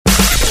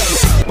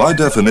By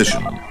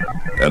definition,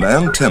 an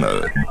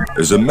antenna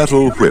is a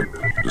metal whip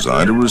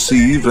designed to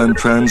receive and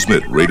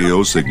transmit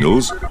radio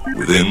signals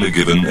within a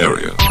given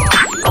area.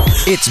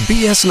 It's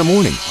BS in the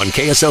Morning on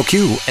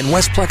KSLQ and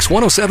Westplex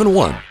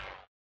 1071.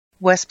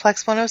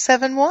 Westplex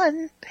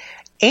 1071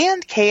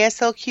 and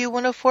KSLQ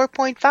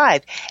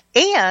 104.5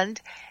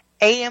 and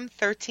AM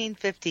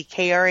 1350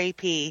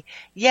 KRAP.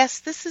 Yes,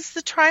 this is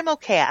the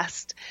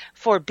Trimulcast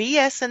for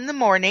BS in the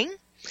Morning.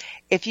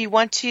 If you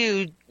want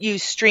to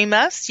stream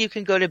us, you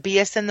can go to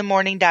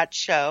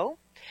bsinthemorning.show.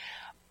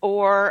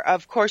 Or,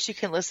 of course, you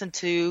can listen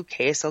to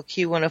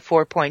KSLQ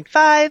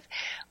 104.5,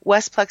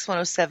 Westplex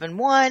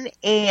 1071,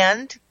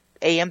 and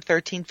AM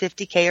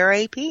 1350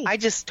 KRAP. I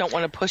just don't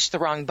want to push the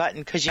wrong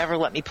button because you never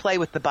let me play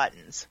with the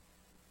buttons.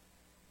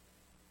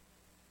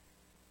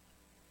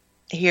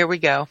 Here we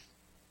go.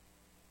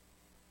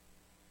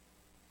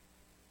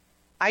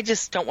 I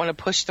just don't want to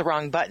push the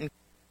wrong button.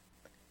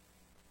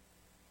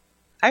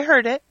 I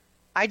heard it.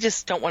 I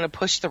just don't want to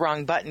push the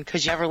wrong button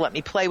because you never let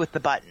me play with the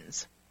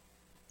buttons.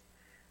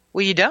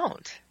 Well, you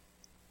don't.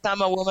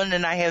 I'm a woman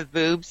and I have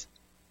boobs.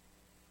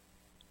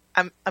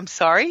 I'm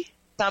sorry?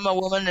 I'm a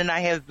woman and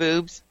I have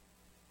boobs.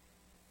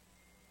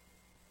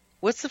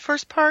 What's the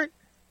first part?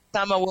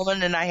 I'm a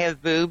woman and I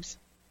have boobs.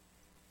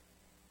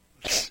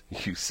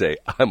 You say,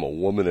 I'm a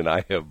woman and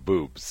I have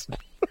boobs.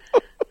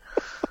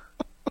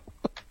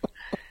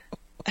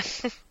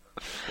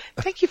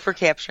 Thank you for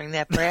capturing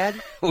that, Brad.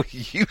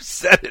 You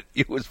said it.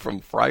 It was from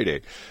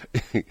Friday.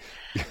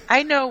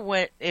 I know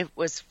what it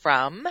was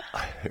from.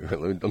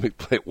 Let me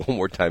play it one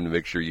more time to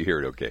make sure you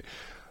hear it okay.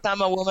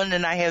 I'm a woman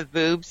and I have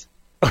boobs.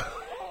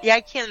 Yeah,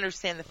 I can't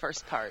understand the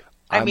first part.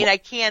 I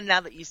can now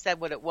that you said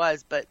what it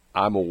was, but...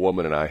 I'm a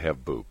woman and I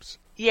have boobs.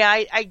 Yeah,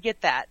 I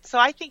get that. So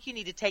I think you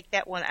need to take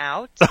that one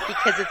out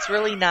because it's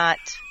really not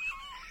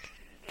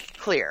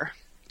clear.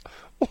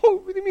 Oh,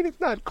 what do you mean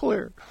it's not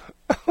clear?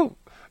 Oh,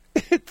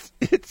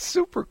 it's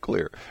super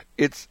clear.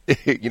 It's,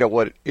 you know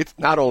what? It's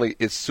not only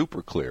is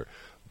super clear,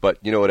 but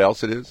you know what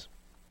else it is?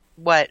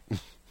 What?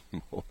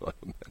 Hold on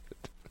a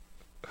minute.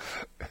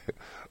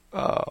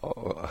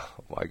 Oh,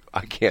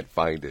 I can't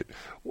find it.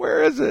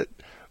 Where is it?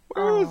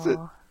 Where is it?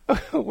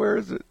 Where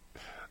is it?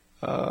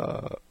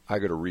 I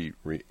gotta read.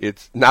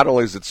 It's not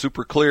only is it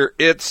super clear,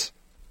 it's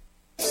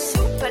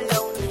super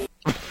lonely.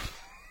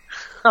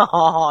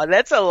 Oh,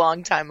 that's a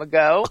long time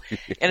ago,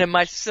 in a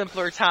much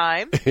simpler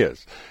time.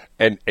 Yes,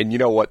 and you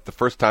know what? The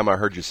first time I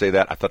heard you say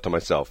that, I thought to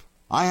myself,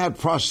 I had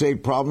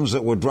prostate problems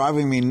that were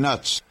driving me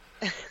nuts.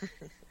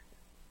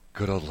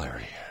 Good old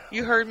Larry.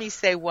 You heard me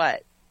say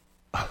what?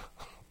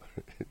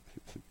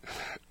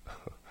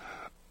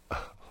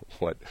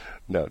 What?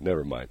 No,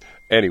 never mind.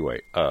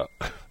 Anyway, oh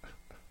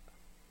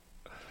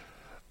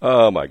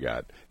my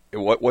God,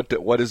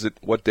 what is it?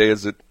 What day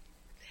is it?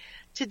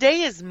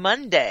 Today is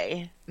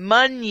Monday.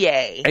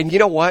 Monday. And you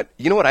know what?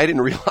 I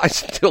didn't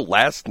realize until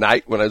last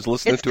night when I was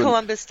listening to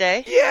Columbus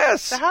Day.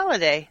 Yes, it's a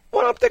holiday.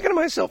 Well, I'm thinking to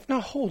myself,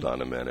 now hold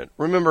on a minute.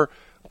 Remember,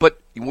 but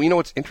you know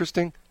what's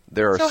interesting?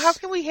 So how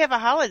can we have a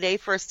holiday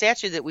for a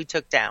statue that we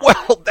took down?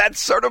 Well, that's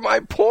sort of my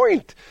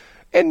point.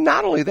 And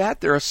not only that,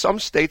 there are some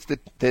states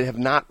that have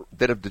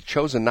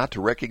chosen not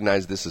to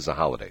recognize this as a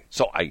holiday.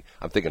 So I'm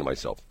thinking to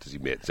myself, does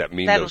that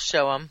mean that'll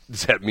show them?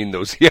 Does that mean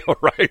those? Yeah,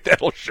 right.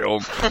 That'll show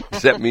them.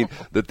 Does that mean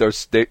that those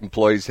state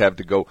employees have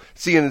to go?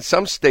 See, and in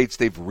some states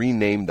they've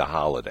renamed the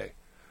holiday.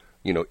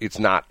 It's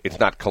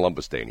not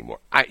Columbus Day anymore.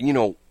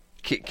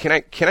 Can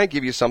I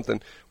give you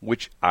something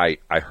which I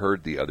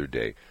heard the other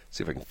day?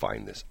 See if I can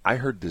find this. I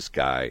heard this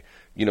guy.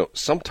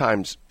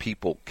 Sometimes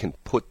people can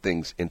put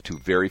things into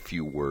very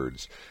few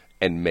words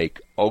and make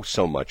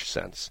so much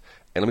sense.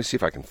 And let me see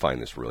if I can find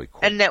this really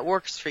quick. And that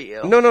works for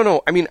you.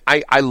 No. I mean,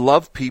 I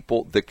love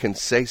people that can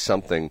say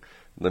something.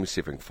 Let me see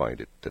if I can find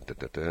it.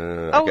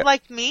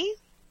 Like me?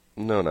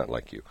 No, not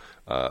like you.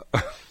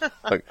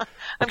 Okay.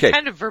 I'm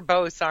kind of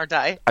verbose, aren't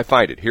I? I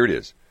find it. Here it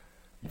is.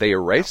 They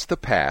erase the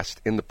past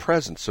in the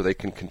present so they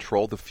can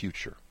control the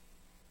future.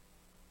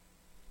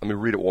 Let me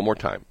read it one more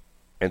time.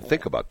 And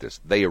think about this.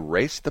 They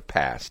erase the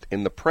past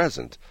in the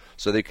present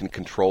so they can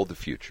control the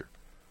future.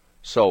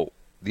 So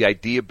the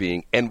idea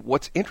being, and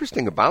what's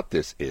interesting about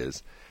this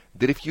is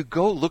that if you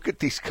go look at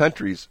these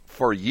countries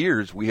for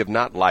years we have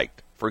not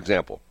liked, for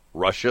example,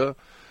 Russia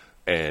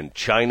and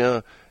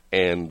China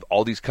and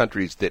all these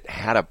countries that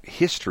had a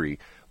history,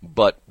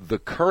 but the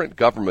current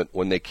government,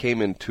 when they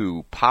came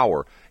into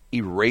power,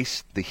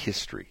 erased the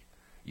history.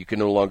 You can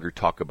no longer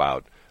talk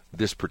about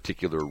this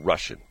particular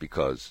Russian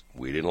because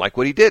we didn't like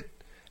what he did.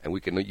 And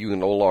you can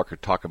no longer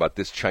talk about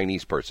this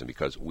Chinese person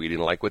because we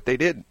didn't like what they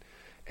did.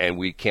 And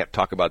we can't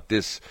talk about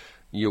this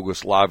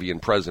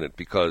Yugoslavian president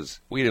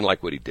because we didn't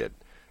like what he did.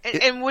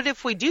 And what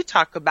if we do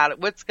talk about it?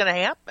 What's going to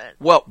happen?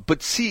 Well,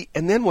 but see,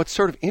 and then what's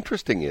sort of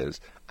interesting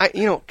is,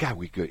 here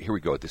we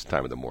go at this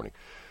time of the morning.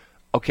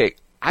 Okay,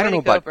 I don't know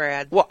about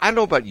Brad. Well, I don't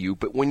know about you,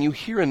 but when you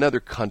hear another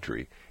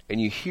country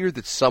and you hear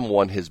that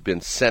someone has been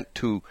sent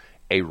to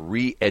a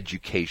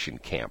re-education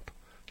camp,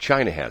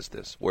 China has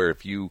this, where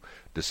if you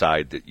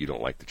decide that you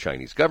don't like the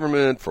Chinese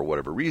government for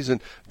whatever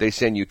reason, they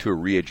send you to a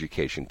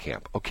re-education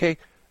camp. Okay,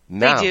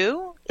 Now, They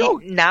do? Oh.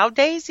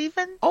 Nowadays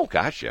even? Oh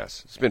gosh,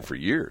 yes. It's been for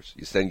years.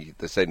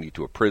 They send you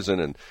to a prison,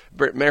 and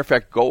matter of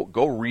fact,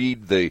 go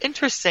read the.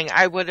 Interesting.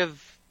 I would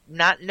have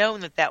not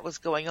known that was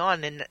going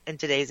on in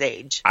today's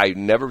age. I've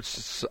never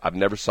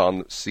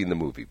seen the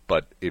movie,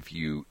 but if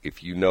you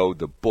know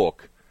the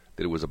book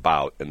that it was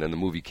about, and then the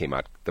movie came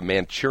out, The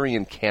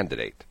Manchurian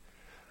Candidate.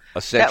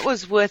 That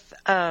was with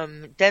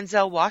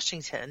Denzel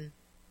Washington.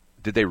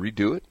 Did they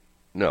redo it?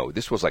 No,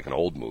 this was like an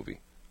old movie.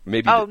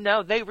 Maybe. Oh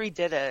no, they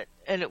redid it,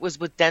 and it was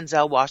with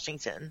Denzel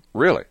Washington.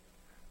 Really?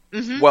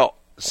 Mm-hmm. Well,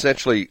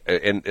 essentially,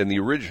 and the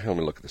original. Let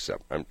me look at this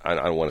up. I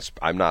don't want to.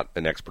 I'm not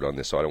an expert on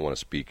this, so I don't want to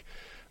speak.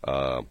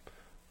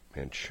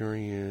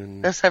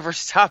 Manchurian. That's never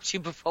stopped you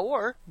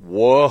before.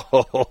 Whoa!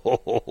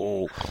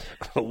 Whoa!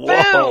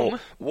 Boom!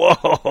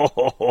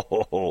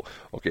 Whoa!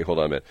 Okay, hold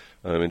on a minute.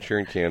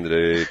 Manchurian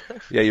Candidate.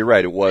 Yeah, you're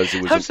right. It was.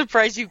 I'm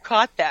surprised you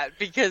caught that,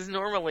 because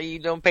normally you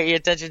don't pay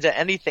attention to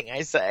anything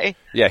I say.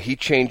 Yeah, he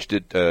changed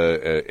it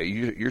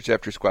years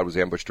after his squad was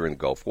ambushed during the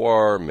Gulf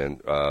War.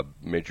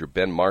 Major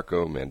Ben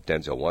Marco,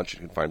 Denzel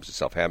Washington, finds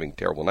himself having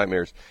terrible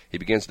nightmares. He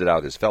begins to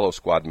doubt his fellow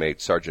squad mate,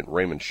 Sergeant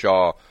Raymond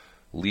Shaw.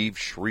 Liev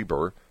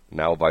Schreiber,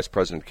 now vice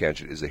president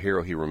candidate, is the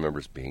hero he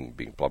remembers being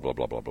blah, blah,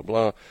 blah, blah, blah,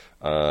 blah.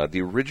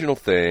 The original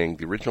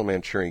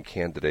Manchurian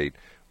Candidate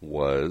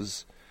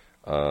was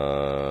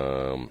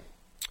first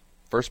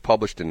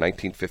published in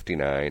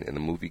 1959, and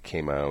the movie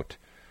came out,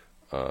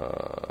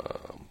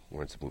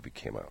 when's the movie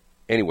came out?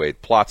 Anyway,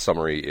 plot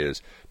summary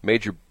is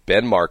Major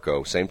Ben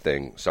Marco, same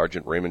thing,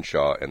 Sergeant Raymond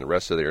Shaw, and the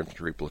rest of their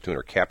infantry platoon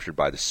are captured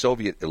by the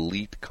Soviet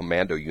elite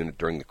commando unit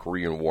during the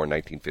Korean War in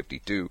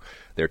 1952.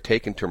 They're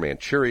taken to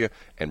Manchuria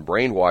and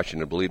brainwashed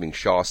into believing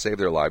Shaw saved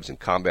their lives in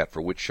combat,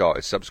 for which Shaw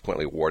is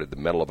subsequently awarded the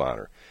Medal of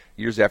Honor.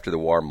 Years after the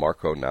war,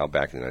 Marco, now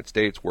back in the United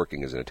States,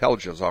 working as an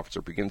intelligence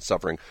officer, begins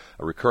suffering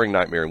a recurring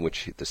nightmare in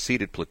which the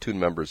seated platoon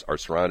members are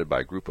surrounded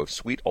by a group of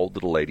sweet old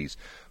little ladies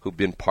who've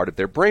been part of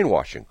their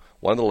brainwashing.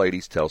 One of the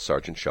ladies tells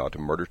Sergeant Shaw to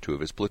murder two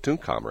of his platoon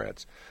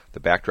comrades. The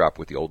backdrop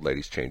with the old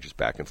ladies changes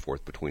back and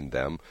forth between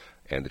them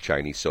and the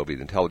Chinese Soviet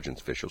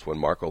intelligence officials. When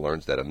Marco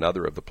learns that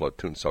another of the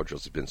platoon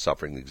soldiers has been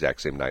suffering the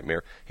exact same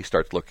nightmare, he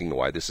starts looking into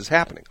why this is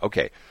happening.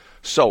 Okay,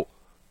 so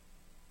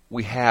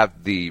we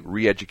have the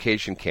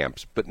re-education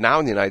camps, but now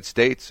in the United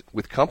States,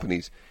 with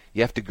companies,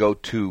 you have to go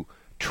to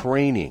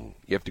training.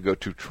 You have to go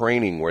to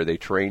training where they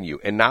train you.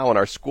 And now in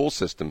our school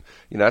system,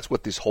 that's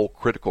what this whole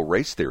critical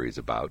race theory is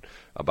about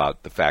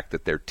the fact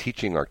that they're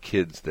teaching our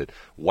kids that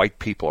white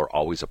people are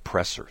always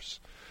oppressors.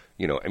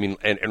 And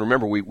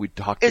remember, we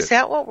talked. Is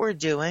that what we're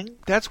doing?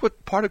 That's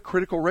what part of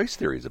critical race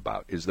theory is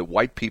about, is that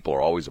white people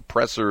are always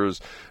oppressors,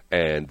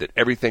 and that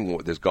everything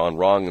that's gone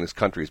wrong in this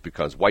country is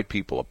because white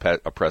people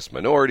oppress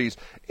minorities.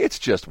 It's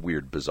just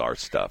weird, bizarre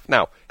stuff.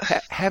 Now,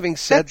 having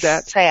said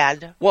that.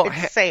 Sad. Well,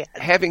 it's sad.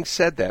 Having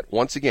said that,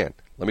 once again,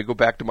 let me go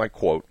back to my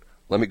quote.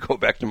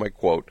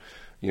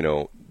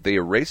 They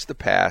erase the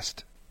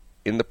past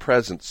in the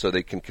present so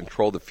they can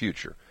control the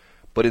future.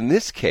 But in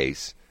this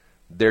case,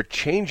 they're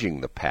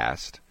changing the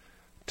past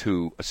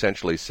to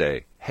essentially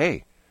say,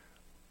 hey,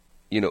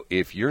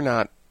 if you're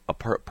not a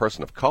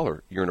person of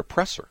color, you're an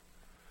oppressor.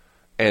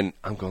 And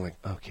I'm going like,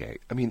 okay.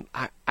 I mean,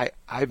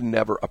 I've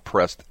never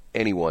oppressed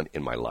anyone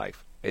in my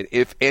life. And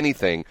if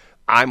anything,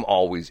 I'm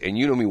always, and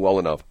you know me well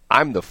enough,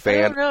 I'm the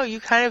fan. I don't know, you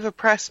kind of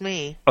oppress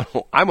me.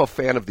 I'm a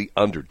fan of the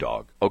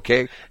underdog,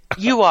 okay?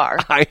 You are.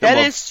 That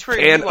is true.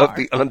 Fan of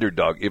the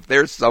underdog. If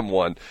there's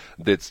someone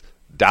that's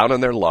down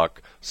on their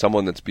luck,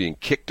 someone that's being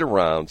kicked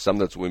around,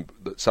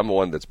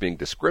 someone that's being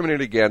discriminated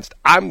against,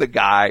 I'm the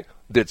guy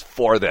that's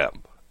for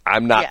them.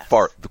 I'm not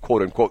for the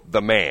quote-unquote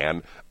the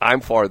man.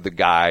 I'm for the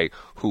guy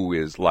who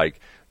is like,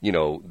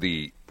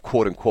 the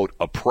quote-unquote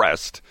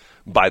oppressed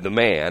by the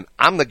man.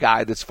 I'm the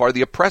guy that's for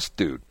the oppressed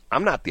dude.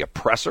 I'm not the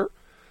oppressor.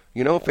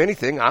 If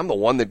anything, I'm the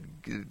one that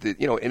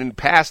in the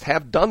past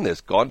have done this,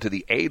 gone to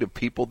the aid of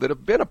people that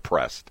have been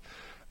oppressed.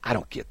 I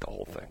don't get the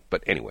whole thing.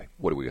 But anyway,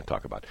 what are we going to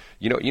talk about?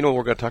 You know what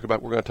we're going to talk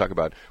about? We're going to talk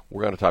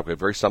about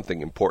very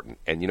something important.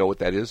 And you know what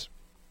that is?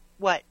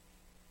 What?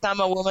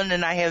 I'm a woman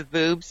and I have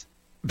boobs.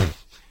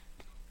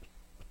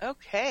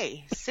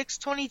 Okay,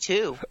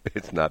 6:22.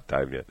 It's not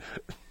time yet.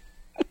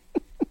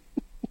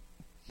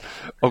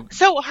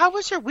 So how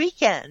was your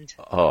weekend?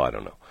 Oh, I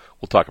don't know.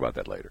 We'll talk about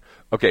that later.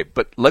 Okay,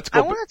 but let's go.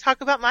 I want to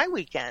talk about my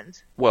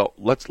weekend. Well,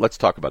 let's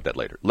talk about that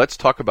later. Let's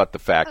talk about the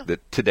fact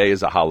that today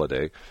is a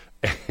holiday.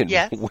 And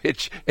yes.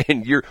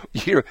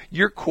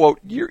 Your quote,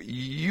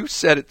 you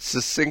said it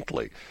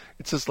succinctly.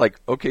 It's just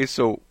like, okay,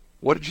 so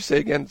what did you say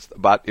again? It's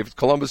about if it's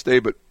Columbus Day,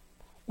 but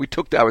we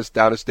took down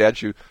a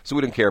statue, so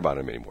we didn't care about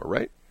him anymore,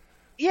 right?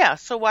 Yeah,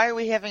 so why are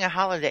we having a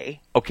holiday?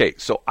 Okay,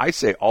 so I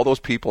say all those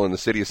people in the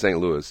city of St.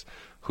 Louis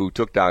who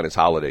took down his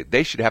holiday,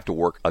 they should have to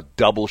work a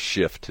double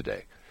shift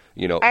today.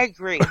 I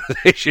agree.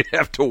 They should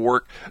have to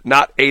work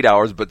not 8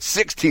 hours, but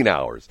 16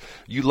 hours.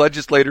 You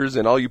legislators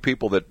and all you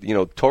people that,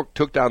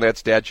 took down that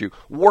statue,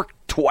 work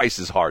twice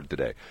as hard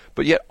today.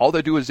 But yet all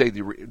they do is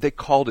they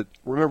called it,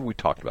 remember we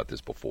talked about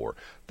this before,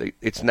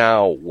 it's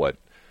now what,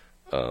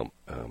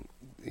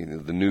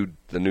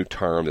 the new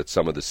term that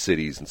some of the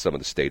cities and some of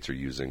the states are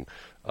using.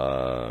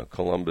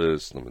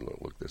 Columbus. Let me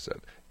look this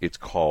up. It's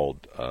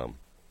called. Are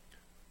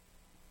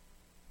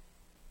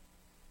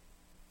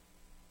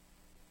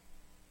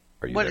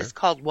you what there? is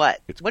called what?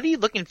 What are you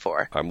looking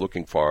for? I'm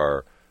looking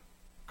for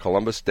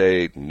Columbus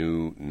Day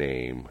new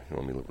name.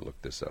 Let me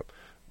look this up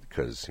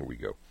because here we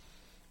go.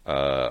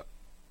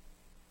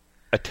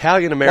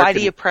 Italian American. Why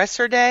the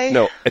Oppressor Day?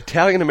 No,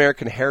 Italian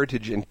American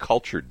Heritage and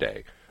Culture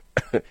Day.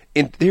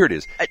 Here it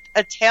is.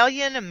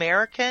 Italian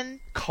American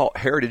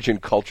Heritage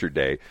and Culture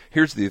Day.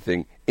 Here's the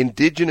thing: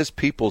 Indigenous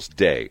Peoples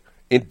Day.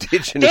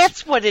 Indigenous.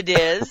 That's what it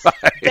is. Right.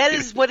 That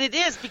is what it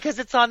is because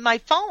it's on my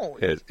phone.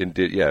 Yeah.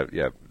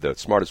 The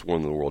smartest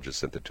woman in the world just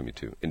sent that to me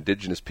too.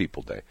 Indigenous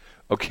People Day.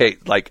 Okay,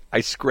 like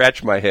I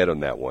scratch my head on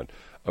that one.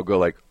 I'll go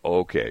like,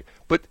 okay.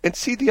 And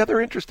see, the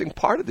other interesting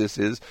part of this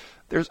is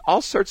there's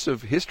all sorts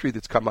of history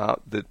that's come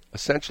out that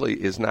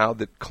essentially is now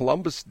that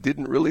Columbus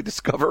didn't really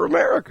discover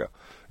America.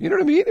 You know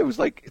what I mean? It's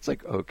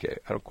like, okay,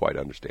 I don't quite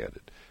understand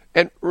it.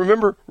 And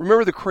remember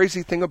the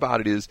crazy thing about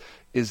it is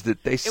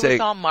that they say... It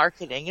was all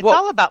marketing. It's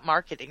all about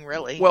marketing,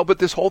 really. Well, but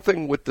this whole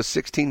thing with the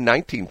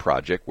 1619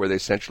 Project, where they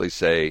essentially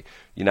say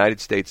United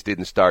States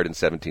didn't start in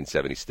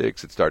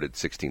 1776, it started in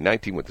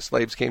 1619 when the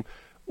slaves came.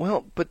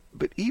 Well, but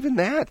even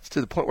that's to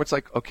the point where it's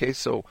like, okay,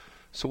 so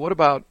what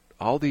about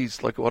all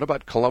these, like, what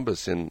about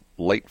Columbus in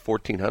late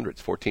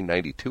 1400s,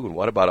 1492, and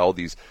what about all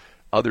these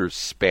other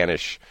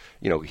Spanish,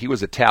 he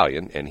was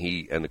Italian, and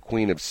the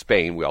Queen of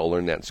Spain, we all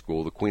learned that in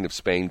school, the Queen of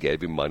Spain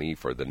gave him money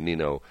for the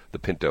Nino, the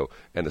Pinto,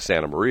 and the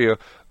Santa Maria,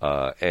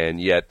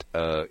 and yet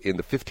in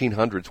the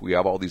 1500s we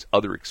have all these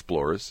other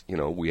explorers,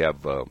 we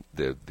have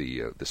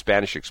the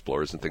Spanish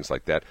explorers and things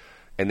like that,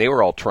 and they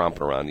were all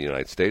tromping around the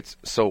United States.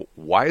 So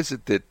why is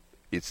it that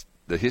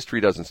the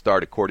history doesn't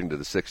start according to the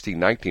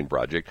 1619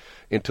 Project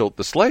until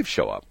the slaves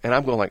show up? And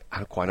I'm going like, I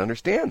don't quite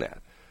understand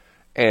that.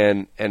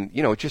 And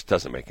it just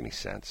doesn't make any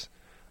sense.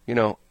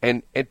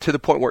 And to the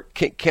point where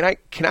can I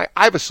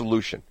have a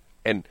solution,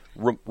 and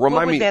remind me.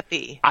 What would that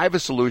be? I have a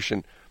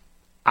solution.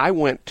 I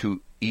went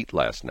to eat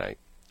last night.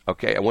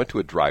 Okay, I went to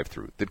a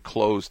drive-through that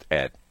closed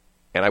at,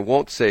 and I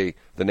won't say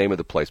the name of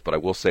the place, but I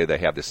will say they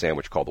have this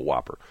sandwich called the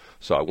Whopper.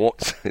 So I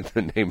won't say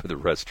the name of the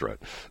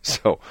restaurant.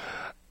 So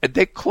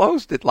they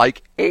closed at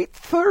like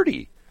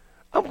 8:30.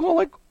 I'm going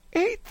like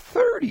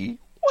 8:30.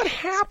 What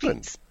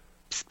happened?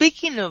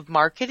 Speaking of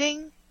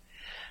marketing,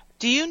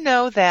 do you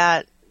know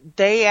that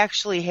they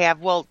actually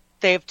have,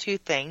 they have two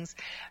things.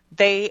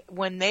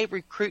 When they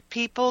recruit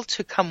people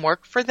to come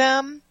work for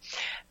them,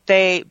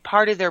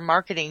 part of their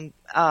marketing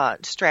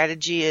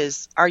strategy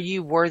is, are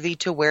you worthy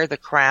to wear the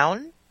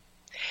crown?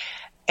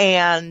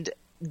 And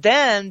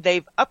then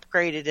they've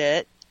upgraded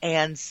it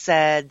and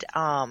said,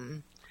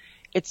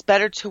 it's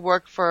better to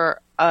work for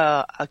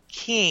a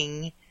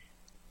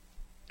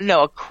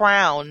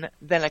crown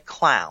than a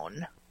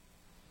clown.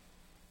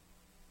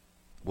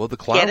 Well, the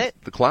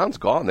clown's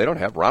gone. They don't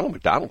have Ronald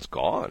McDonald's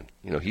gone.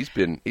 He's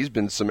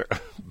been some.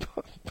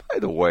 By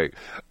the way,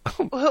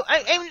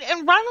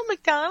 and Ronald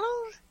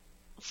McDonald.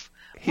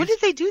 What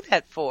did they do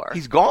that for?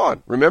 He's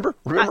gone. Remember?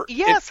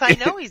 Yes, I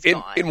know he's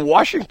gone. In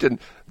Washington,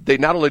 they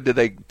not only did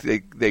they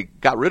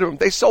got rid of him,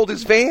 they sold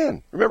his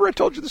van. Remember I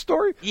told you the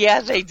story?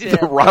 Yeah, they did.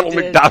 The Ronald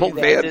McDonald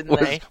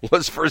van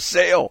was for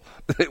sale.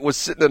 It was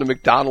sitting in a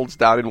McDonald's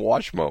down in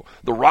Washmo.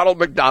 The Ronald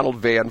McDonald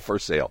van for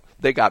sale.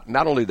 They got,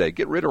 not only they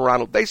get rid of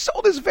Ronald, they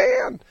sold his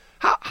van.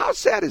 How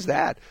sad is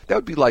that?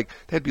 That'd be like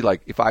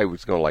if I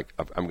was going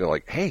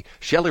hey,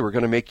 Shelley, we're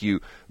going to make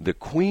you the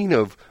queen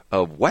of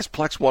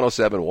Westplex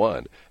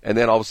 107.1, and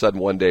then all of a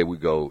sudden one day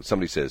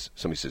somebody says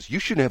you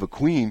shouldn't have a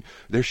queen.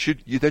 That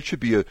should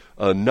be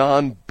a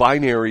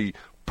non-binary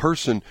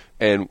person,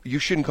 and you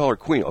shouldn't call her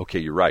queen. Okay,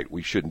 you're right.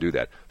 We shouldn't do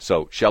that.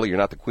 So Shelley, you're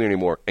not the queen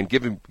anymore, and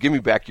give me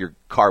back your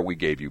car we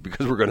gave you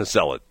because we're going to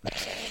sell it.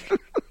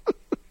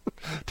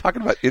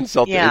 Talking about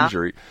insult to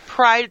injury.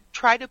 Try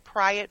to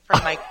pry it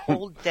from my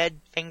cold, dead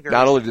fingers.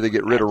 Not only do they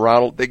get rid of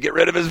Ronald, they get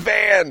rid of his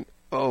van.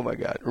 Oh, my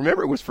God.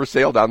 Remember, it was for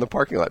sale down in the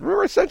parking lot.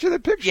 Remember I sent you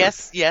that picture?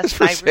 Yes. It's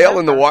for sale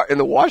in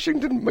the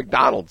Washington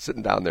McDonald's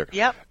sitting down there.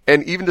 Yep.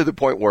 And even to the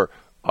point where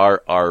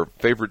our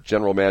favorite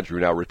general manager,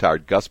 who now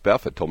retired, Gus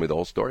Buffett, told me the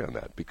whole story on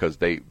that because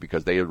they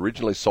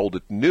originally sold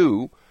it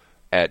new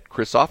at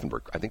Chris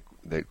Offenberg. I think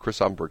Chris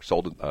Offenberg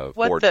sold it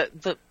Ford.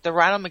 The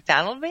Ronald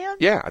McDonald van?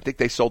 Yeah, I think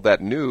they sold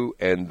that new,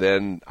 and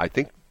then I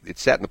think it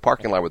sat in the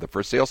parking lot with a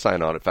for sale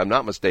sign on it, if I'm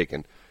not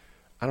mistaken.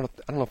 I don't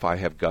know if I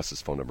have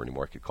Gus's phone number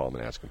anymore. I could call him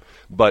and ask him.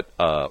 But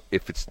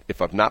if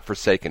I'm not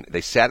forsaken,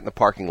 they sat in the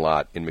parking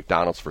lot in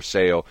McDonald's for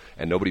sale,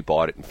 and nobody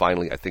bought it. And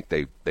finally, I think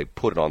they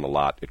put it on the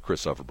lot at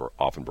Chris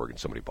Offenberg, and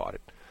somebody bought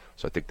it.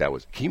 So I think that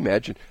was. Can you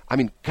imagine? I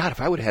mean, God,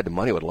 if I would have had the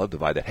money, I would love to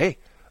buy that. Hey,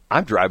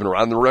 I'm driving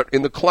around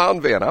in the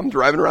clown van. I'm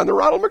driving around the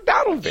Ronald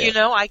McDonald van.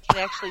 I can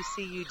actually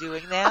see you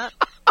doing that.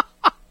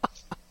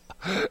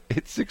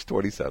 It's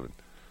 6:27.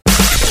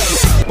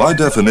 By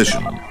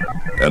definition,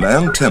 an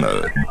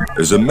antenna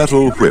is a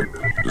metal whip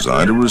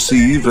designed to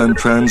receive and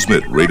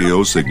transmit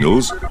radio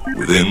signals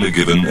within a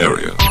given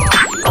area.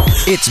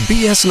 It's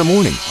BS in the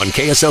Morning on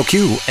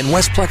KSLQ and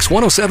Westplex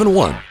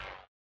 1071.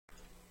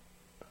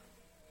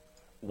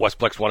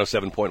 Westplex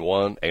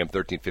 107.1, AM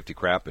 1350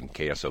 Crap, and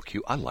KSLQ.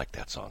 I like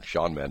that song,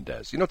 Shawn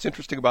Mendes. You know what's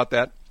interesting about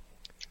that?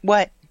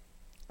 What?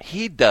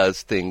 He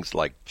does things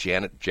like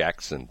Janet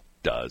Jackson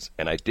does,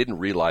 and I didn't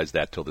realize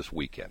that till this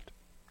weekend.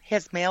 He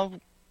has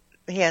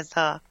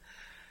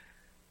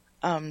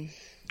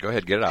Go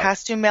ahead, get it out.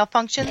 Costume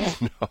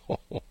malfunctions? No.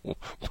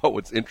 But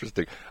what's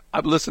interesting,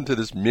 I've listened to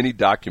this mini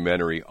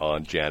documentary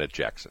on Janet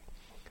Jackson,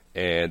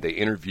 and they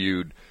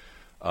interviewed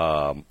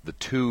the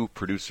two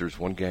producers.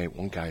 One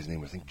guy's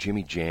name was, I think,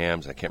 Jimmy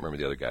Jams. I can't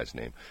remember the other guy's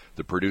name.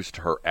 That produced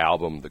her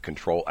album, the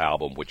Control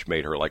album, which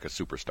made her like a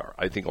superstar.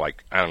 I think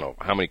I don't know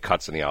how many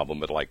cuts in the album,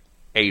 but like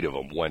 8 of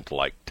them went to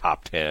like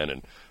top 10,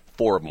 and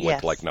 4 of them went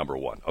to like number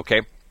 1.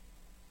 Okay,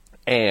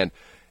 and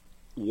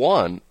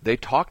they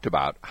talked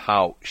about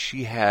how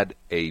she had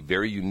a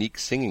very unique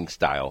singing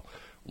style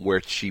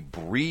where she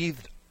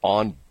breathed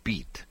on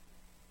beat.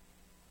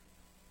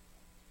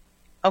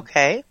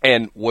 Okay.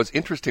 And what's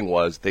interesting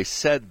was they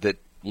said that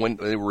when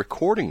they were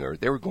recording her,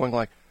 they were going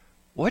like,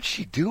 what's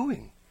she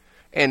doing?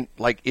 And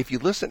like, if you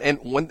listen, and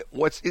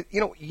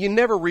you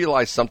never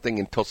realize something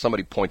until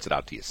somebody points it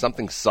out to you,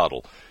 something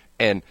subtle.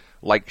 And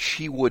like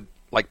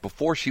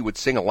before she would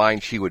sing a line,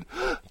 she would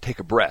take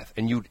a breath,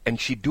 and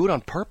she'd do it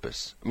on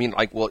purpose. I mean,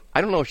 I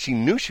don't know if she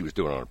knew she was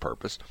doing it on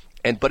purpose,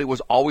 but it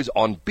was always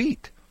on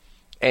beat.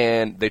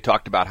 And they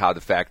talked about how the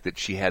fact that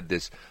she had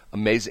this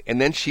amazing, and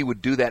then she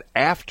would do that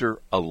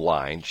after a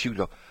line. She would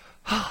go,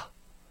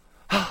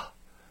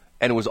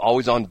 and it was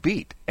always on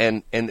beat.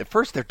 And at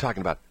first they're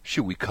talking about,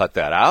 should we cut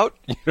that out?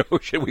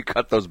 Should we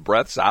cut those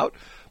breaths out?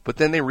 But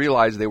then they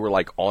realized they were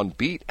like on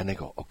beat, and they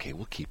go, okay,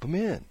 we'll keep them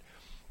in.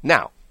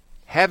 Now,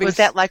 was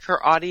that like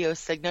her audio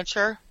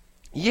signature?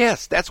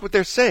 Yes, that's what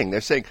they're saying. They're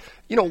saying,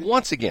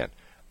 once again,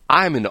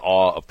 I'm in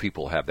awe of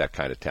people who have that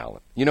kind of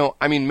talent.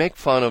 Make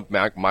fun of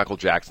Michael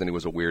Jackson. He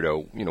was a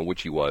weirdo,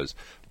 which he was,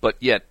 but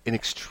yet an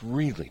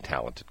extremely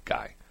talented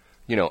guy.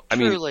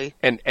 Truly.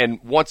 And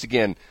once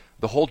again,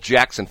 the whole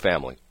Jackson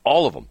family,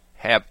 all of them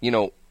have,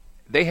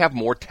 they have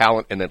more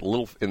talent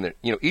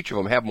each of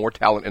them have more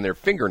talent in their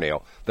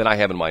fingernail than I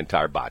have in my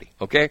entire body.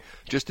 Okay?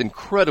 Just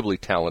incredibly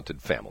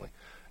talented family.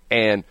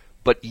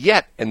 But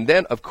yet, and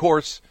then, of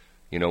course,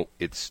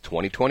 it's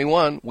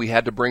 2021. We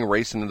had to bring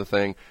race into the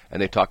thing,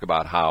 and they talk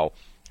about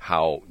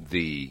how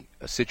the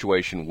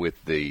situation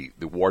with the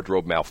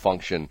wardrobe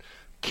malfunction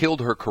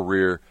killed her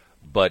career,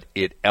 but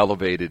it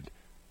elevated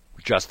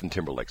Justin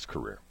Timberlake's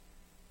career,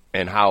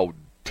 and how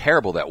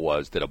terrible that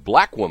was that a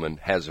black woman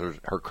has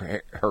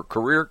her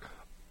career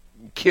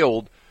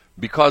killed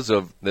because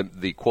of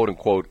the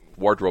quote-unquote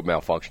wardrobe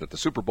malfunction at the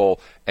Super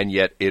Bowl, and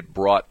yet it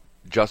brought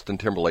Justin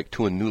Timberlake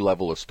to a new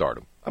level of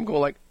stardom. I'm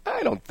going like,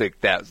 I don't think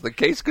that's the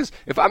case, because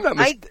if I'm not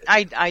mistaken...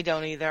 I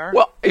don't either.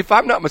 Well, if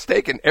I'm not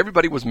mistaken,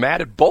 everybody was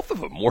mad at both of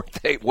them, weren't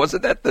they?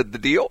 Wasn't that the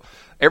deal?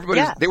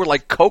 Yes. They were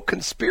like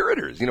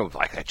co-conspirators,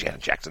 like that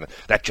Janet Jackson,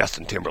 that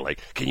Justin Timberlake.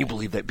 Can you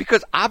believe that?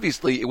 Because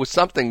obviously it was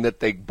something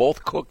that they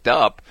both cooked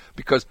up,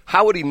 because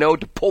how would he know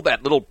to pull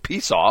that little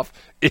piece off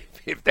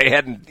if they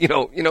hadn't, you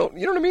know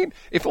what I mean?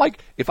 If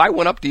I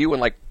went up to you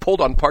and like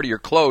pulled on part of your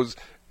clothes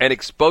and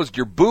exposed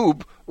your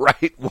boob,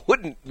 right?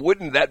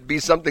 Wouldn't that be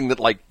something that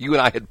like you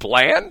and I had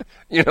planned?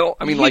 You'd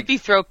be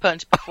throat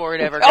punched before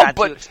it ever got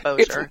to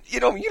exposure.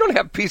 You don't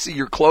have a piece of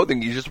your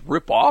clothing you just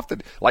rip off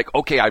and like,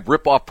 okay, I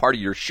rip off part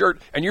of your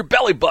shirt and your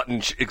belly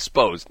button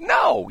exposed.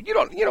 No, you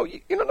don't.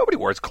 Nobody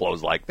wears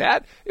clothes like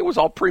that. It was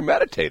all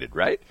premeditated,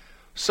 right?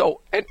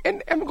 So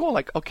and I'm going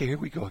like, okay, here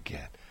we go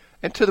again.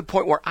 And to the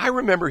point where I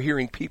remember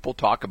hearing people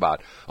talk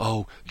about,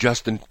 oh,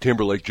 Justin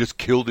Timberlake just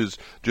killed his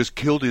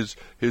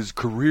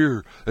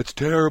career. That's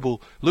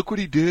terrible. Look what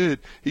he did.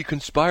 He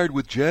conspired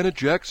with Janet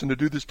Jackson to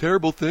do this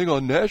terrible thing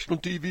on national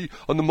TV,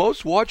 on the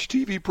most watched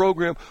TV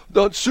program,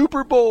 the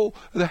Super Bowl,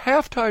 the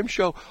halftime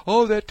show.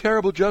 Oh, that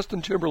terrible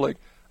Justin Timberlake.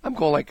 I'm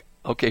going like,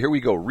 okay, here we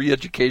go,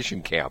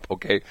 re-education camp,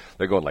 okay?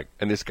 They're going like,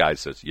 and this guy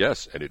says,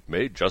 yes, and it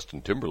made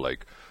Justin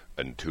Timberlake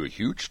into a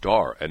huge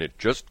star, and it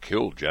just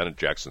killed Janet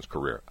Jackson's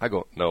career. I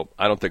go, no,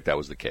 I don't think that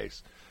was the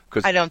case.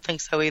 I don't think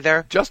so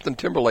either. Justin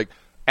Timberlake,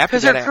 after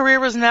that... Because her career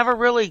was never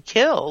really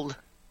killed.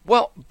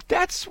 Well,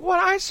 that's what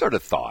I sort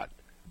of thought.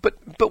 But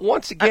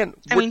once again...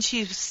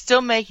 she's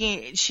still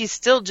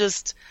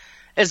just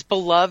as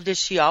beloved as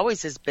she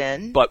always has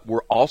been. But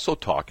we're also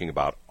talking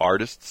about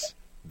artists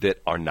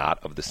that are not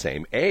of the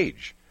same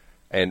age.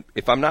 And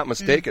if I'm not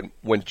mistaken,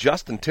 when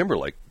Justin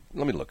Timberlake...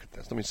 Let me look at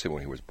this. Let me see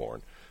when he was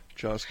born.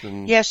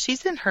 Justin... Yeah,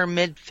 she's in her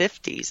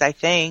mid-50s, I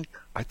think.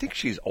 I think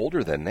she's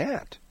older than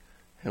that.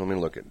 Hey, let me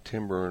look at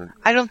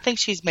I don't think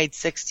she's made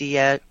 60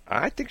 yet.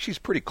 I think she's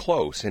pretty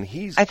close, and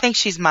he's... I think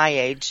she's my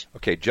age.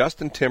 Okay,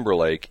 Justin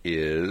Timberlake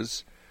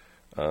is...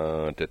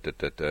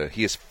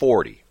 he is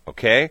 40,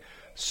 okay?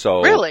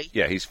 So... Really?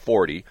 Yeah, he's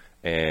 40,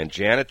 and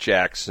Janet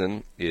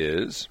Jackson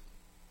is...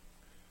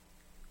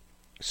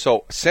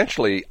 So,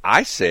 essentially,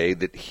 I say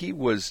that he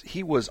was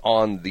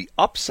on the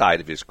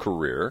upside of his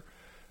career...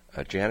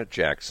 Janet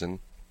Jackson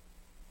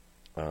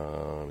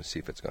Let me see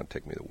if it's going to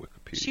take me to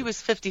Wikipedia. She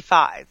was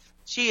 55.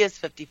 She is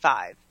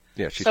 55.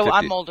 Yeah, she's so 50.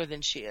 I'm older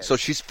than she is. So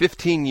she's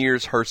 15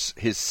 years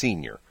his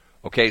senior.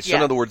 Okay, so in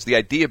Yes. other words, the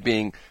idea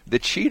being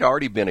that she'd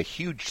already been a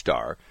huge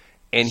star,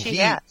 and She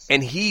has.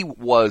 he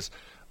was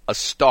a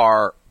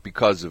star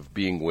because of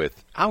being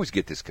with. I always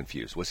get this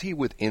confused. Was he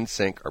with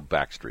NSYNC or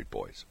Backstreet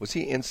Boys? Was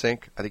he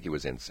NSYNC? I think he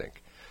was NSYNC.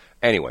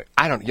 Anyway,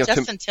 I don't.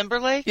 Justin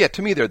Timberlake? Yeah,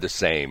 to me they're the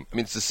same. I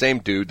mean, it's the same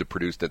dude that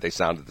produced it. They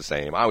sounded the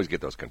same. I always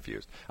get those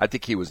confused. I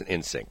think he was an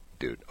NSYNC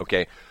dude.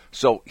 Okay,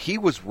 so he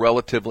was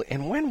relatively.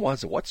 And when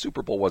was it? What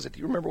Super Bowl was it? Do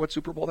you remember what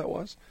Super Bowl that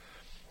was?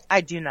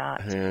 I do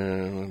not.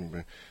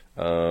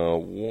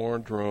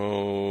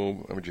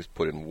 Wardrobe. Let me just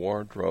put in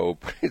wardrobe.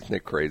 Isn't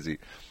it crazy?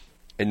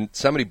 And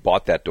somebody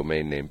bought that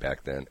domain name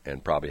back then,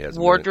 and probably has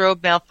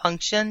Wardrobe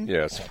malfunction?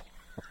 Yes.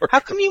 How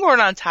come you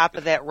weren't on top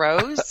of that,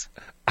 Rose?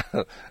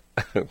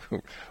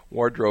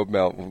 Wardrobe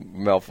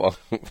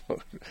malfunction.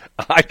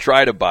 I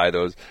try to buy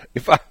those.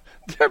 Did I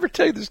ever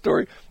tell you the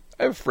story?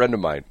 I have a friend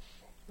of mine.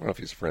 I don't know if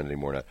he's a friend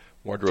anymore or not.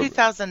 Wardrobe.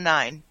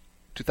 2009.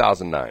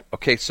 2009.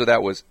 Okay, so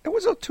it was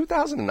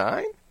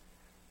 2009?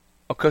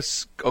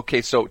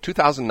 Okay, so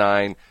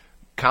 2009,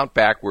 count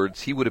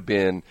backwards, he would have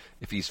been,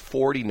 if he's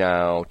 40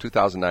 now,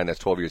 2009, that's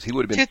 12 years, he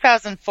would have been...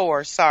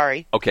 2004,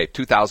 sorry. Okay,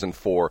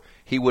 2004,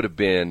 he would have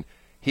been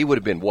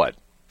what,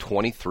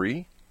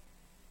 23?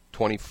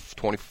 20,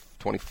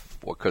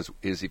 because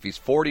if he's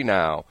 40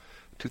 now,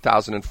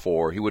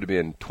 2004, he would have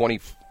been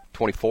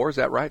 24, is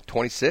that right?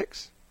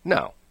 26?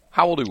 No.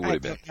 How old would he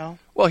have been? I don't know.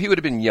 Well, he would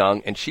have been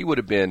young, and she would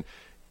have been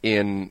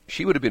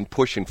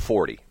pushing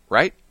 40,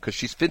 right? Because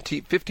she's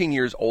 15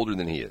 years older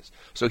than he is.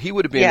 So he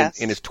would have been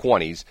Yes. in his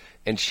 20s,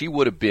 and she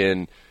would have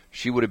been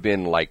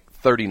like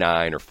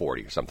 39 or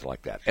 40 or something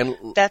like that. And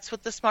That's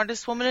what the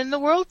smartest woman in the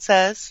world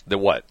says. the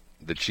what?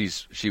 That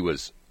she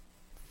was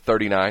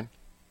 39?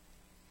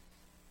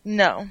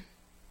 No.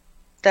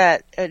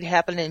 That it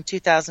happened in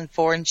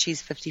 2004 and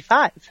she's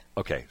 55.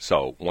 Okay,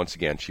 so once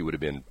again, she would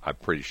have been, I'm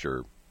pretty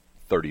sure,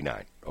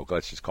 39. Okay,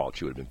 let's just call it,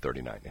 she would have been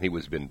 39. And he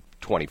would have been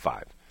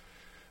 25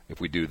 if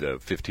we do the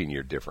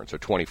 15-year difference, or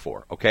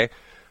 24, okay?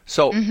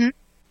 So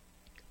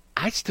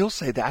I still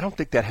say that I don't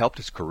think that helped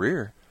his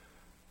career.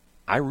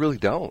 I really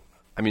don't.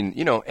 I mean,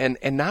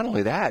 and not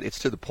only that, it's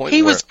to the point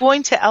He where... was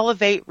going to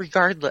elevate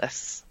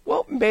regardless,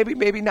 Well,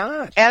 maybe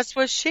not. as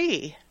was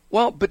she.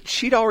 Well, but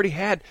she'd already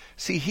had...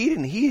 See,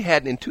 he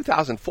had in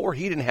 2004,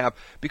 he didn't have...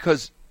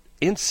 Because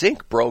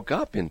NSYNC broke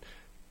up in...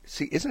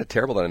 See, isn't it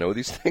terrible that I know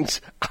these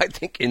things? I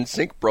think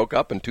NSYNC broke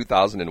up in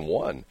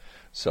 2001.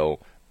 So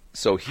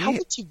he... How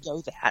would you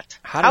know that?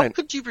 How How did I-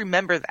 could you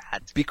remember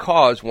that?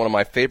 Because one of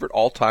my favorite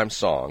all-time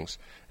songs,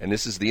 and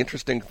this is the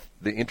interesting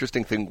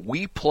thing,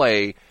 we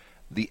play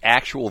the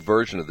actual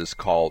version of this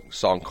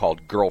song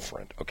called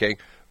Girlfriend, okay?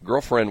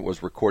 Girlfriend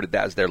was recorded,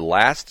 that was their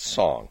last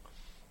song.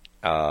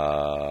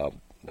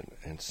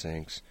 And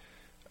sings.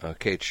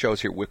 Okay, it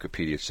shows here,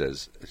 Wikipedia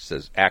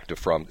says active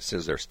from, it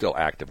says they're still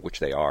active, which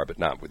they are, but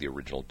not with the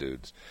original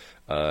dudes.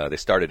 They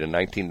started in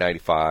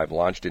 1995,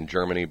 launched in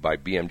Germany by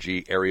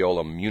BMG,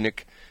 Areola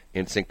Munich.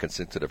 NSYNC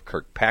consisted of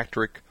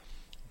Kirkpatrick,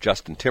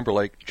 Justin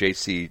Timberlake,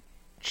 J.C.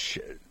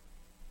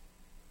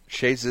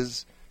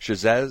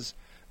 Chazez,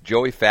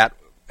 Joey Fat.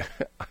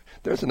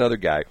 There's another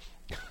guy.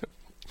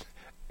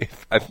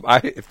 If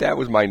that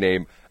was my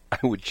name, I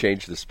would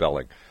change the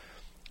spelling.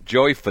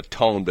 Joey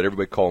Fatone, but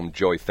everybody call him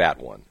Joey Fat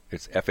One.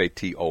 It's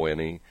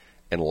Fatone,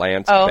 and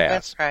Lance Bass. Oh,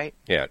 that's right.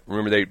 Yeah,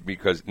 remember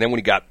because then when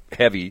he got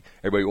heavy,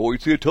 everybody,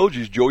 see, I told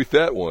you, it's Joey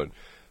Fat One.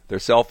 Their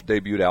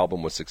self-debuted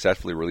album was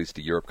successfully released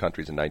to Europe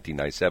countries in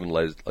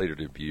 1997, later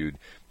debuted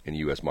in the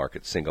U.S.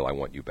 market single, I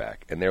Want You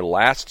Back. And their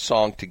last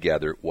song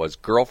together was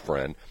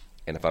Girlfriend,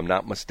 and if I'm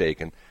not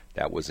mistaken,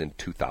 that was in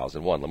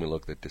 2001. Let me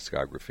look at the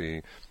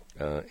discography.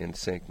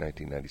 NSYNC,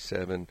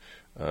 1997.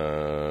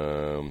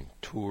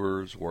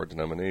 Tours, awards,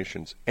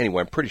 nominations.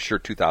 Anyway, I'm pretty sure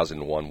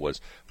 2001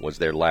 was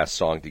their last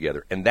song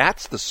together. And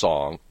that's the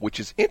song, which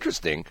is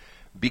interesting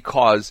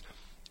because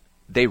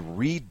they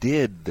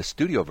redid the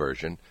studio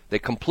version. They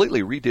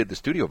completely redid the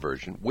studio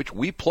version, which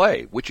we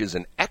play, which is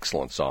an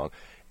excellent song,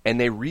 and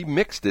they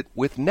remixed it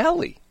with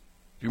Nelly.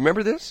 Do you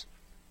remember this?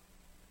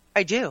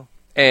 I do.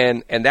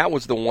 And that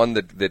was the one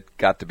that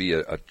got to be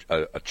a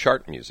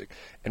chart music.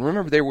 And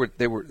remember, they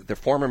were their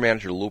former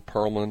manager Lou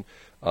Pearlman.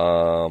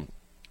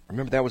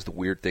 Remember, that was the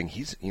weird thing.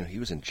 He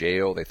was in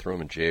jail. They threw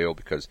him in jail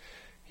because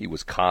he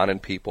was conning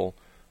people.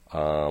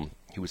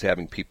 He was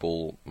having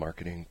people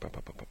marketing. I'm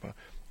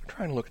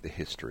trying to look at the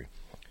history.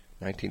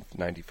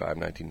 1995,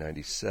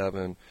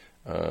 1997.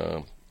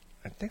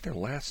 I think their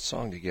last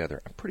song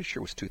together, I'm pretty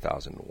sure it was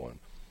 2001.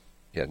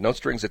 Yeah, No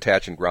Strings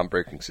Attached and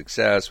groundbreaking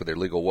success with their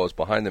legal woes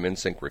behind them.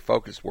 NSYNC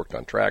refocused, worked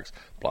on tracks,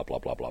 blah, blah,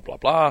 blah, blah, blah,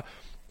 blah.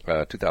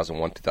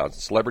 2001, 2000,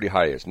 Celebrity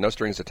Hiatus, No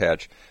Strings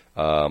Attached.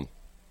 The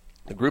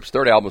group's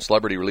third album,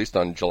 Celebrity, released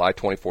on July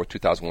 24,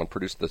 2001,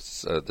 produced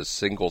the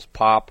singles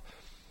Pop,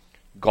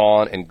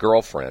 Gone, and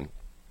Girlfriend,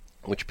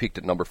 which peaked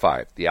at number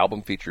 5. The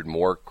album featured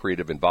more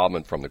creative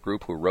involvement from the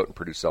group, who wrote and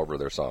produced several of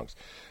their songs.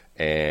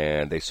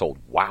 and they sold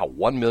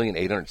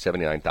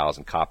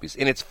 1,879,000 copies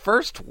in its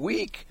first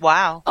week.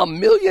 Wow. 1.8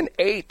 million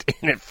in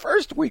its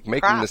first week,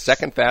 making the Props.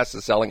 second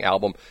fastest selling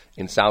album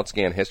in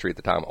SoundScan history at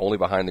the time, only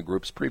behind the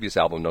group's previous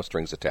album, No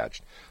Strings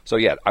Attached. So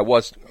yeah, I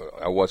was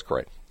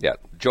correct. Yeah,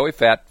 Joey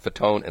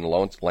Fatone and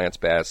Lance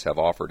Bass have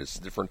offered a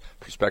different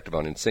perspective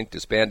on NSYNC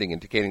disbanding,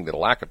 indicating that a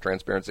lack of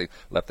transparency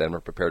left them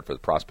unprepared for the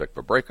prospect of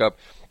a breakup.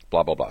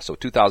 Blah, blah, blah. So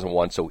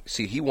 2001. So,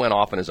 see, he went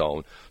off on his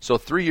own. So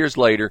 3 years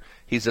later,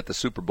 he's at the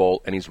Super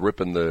Bowl, and he's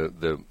ripping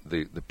the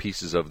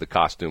pieces of the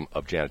costume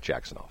of Janet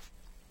Jackson off.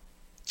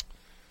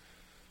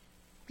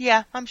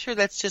 Yeah, I'm sure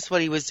that's just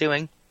what he was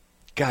doing.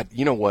 God,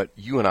 you know what?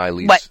 You and I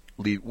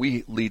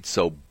lead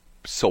so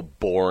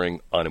boring,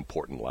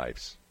 unimportant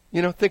lives.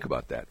 You know, think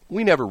about that.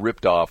 We never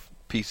ripped off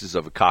pieces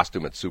of a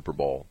costume at Super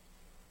Bowl.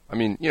 I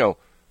mean, you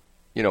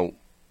know,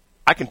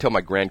 I can tell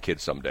my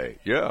grandkids someday,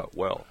 yeah,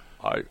 well,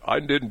 I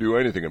didn't do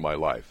anything in my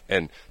life.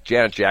 And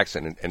Janet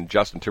Jackson and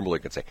Justin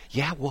Timberlake can say,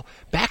 yeah, well,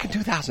 back in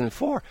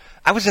 2004,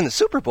 I was in the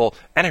Super Bowl,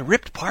 and I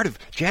ripped part of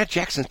Janet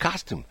Jackson's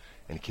costume.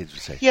 And the kids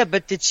would say, yeah,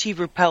 but did she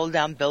rappel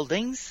down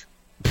buildings?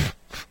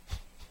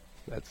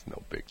 That's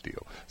no big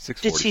deal.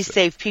 Did she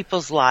save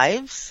people's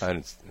lives?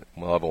 I've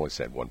only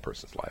saved one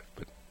person's life,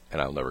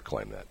 and I'll never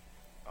claim that.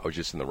 I was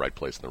just in the right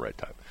place in the right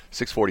time.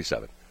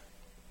 647.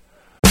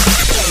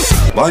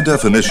 By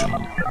definition,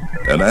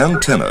 an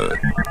antenna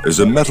is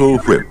a metal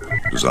whip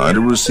designed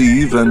to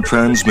receive and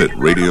transmit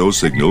radio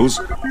signals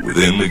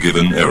within a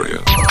given area.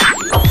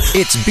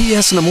 It's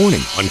BS in the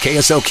Morning on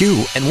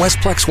KSLQ and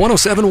Westplex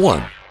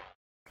 107.1.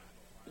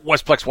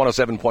 Westplex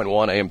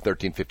 107.1, AM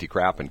 1350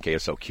 Crap, and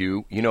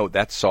KSLQ. You know,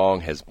 that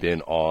song has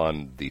been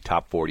on the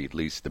top 40, at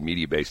least the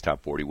media-based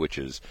top 40, which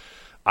is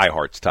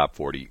iHeart's top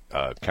 40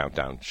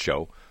 countdown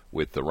show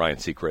with the Ryan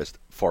Seacrest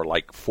for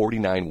like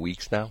 49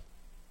 weeks now.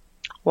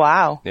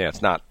 Wow. Yeah,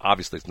 it's not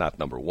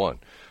number one.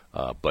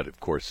 But of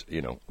course,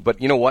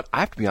 but you know what? I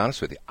have to be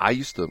honest with you.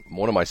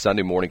 One of my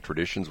Sunday morning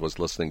traditions was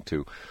listening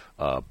to,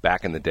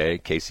 back in the day,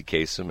 Casey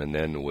Kasem, and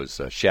then it was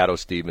Shadow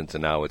Stevens,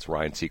 and now it's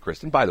Ryan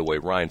Seacrest. And by the way,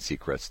 Ryan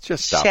Seacrest,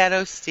 just stop.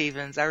 Shadow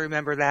Stevens, I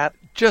remember that.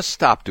 Just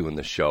stop doing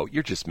the show.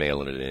 You're just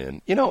mailing it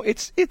in. You know,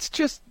 it's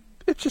just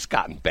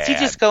gotten bad. Is he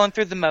just going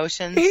through the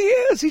motions? He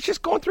is. He's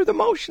just going through the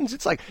motions.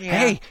 It's like,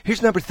 hey,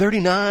 here's number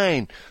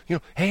 39. You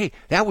know, hey,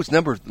 that was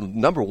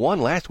number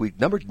one last week.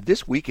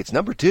 This week it's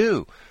number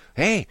 2.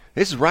 Hey,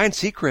 this is Ryan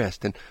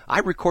Seacrest, and I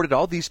recorded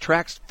all these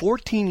tracks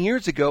 14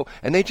 years ago,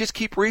 and they just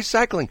keep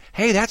recycling.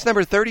 Hey, that's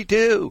number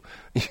 32.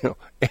 You know.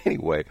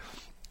 Anyway,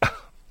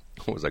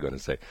 what was I going to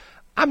say?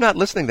 I'm not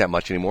listening that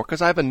much anymore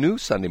because I have a new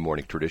Sunday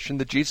morning tradition,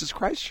 the Jesus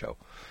Christ Show.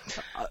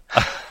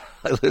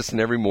 I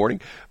listen every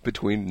morning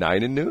between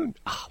 9 and noon.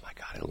 Oh, my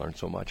God, I learned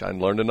so much. I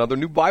learned another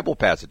new Bible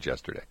passage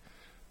yesterday.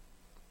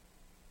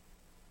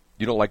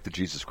 You don't like the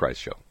Jesus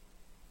Christ Show?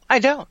 I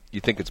don't.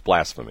 You think it's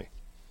blasphemy?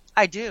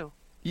 I do.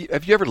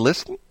 Have you ever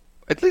listened?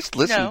 At least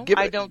listen. No,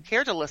 I don't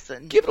care to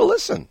listen. Give it a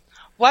listen.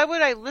 Why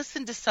would I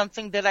listen to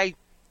something that I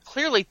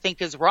clearly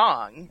think is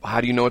wrong?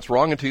 How do you know it's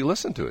wrong until you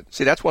listen to it?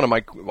 See, that's one of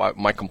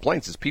my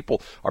complaints is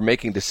people are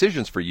making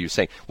decisions for you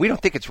saying, we don't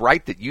think it's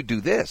right that you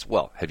do this.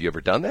 Well, have you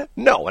ever done that?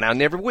 No, and I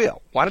never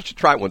will. Why don't you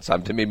try it one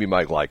time to maybe you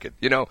might like it,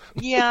 you know?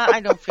 Yeah,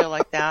 I don't feel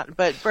like that.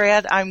 But,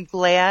 Brad, I'm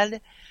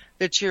glad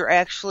that you're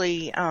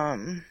actually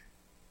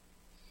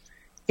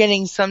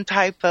getting some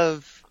type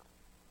of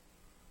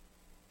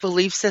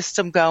belief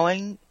system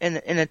going in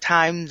a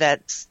time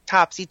that's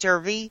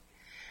topsy-turvy.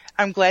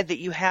 I'm glad that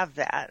you have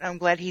that. I'm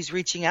glad he's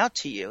reaching out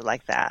to you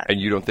like that. And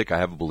you don't think I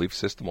have a belief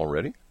system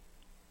already?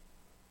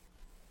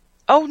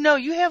 Oh, no,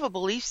 you have a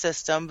belief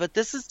system, but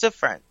this is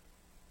different.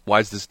 Why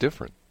is this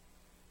different?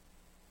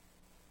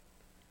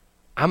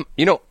 I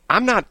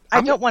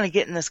don't want to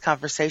get in this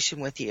conversation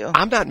with you.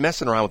 I'm not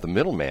messing around with the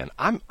middleman.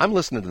 I'm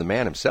listening to the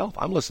man himself.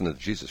 I'm listening to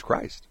Jesus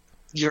Christ.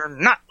 You're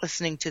not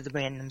listening to the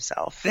man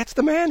himself. That's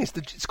the man.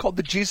 It's called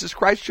the Jesus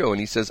Christ Show, and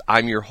he says,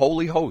 I'm your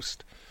holy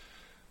host.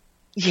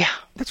 Yeah.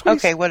 That's what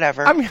okay,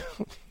 whatever.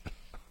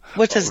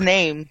 What's his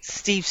name?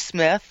 Steve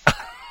Smith?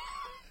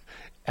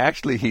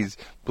 Actually,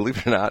 believe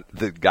it or not,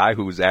 the guy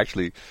who was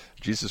actually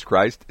Jesus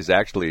Christ is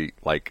actually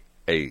like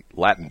a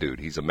Latin dude.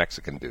 He's a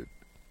Mexican dude.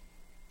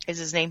 Is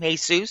his name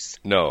Jesus?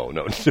 No.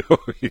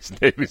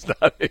 His name is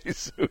not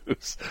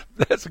Jesus.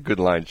 That's a good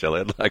line,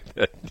 Shelley. I like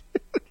that.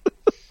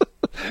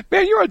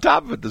 Man, you're on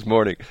top of it this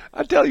morning.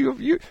 I tell you,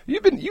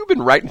 you've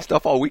been writing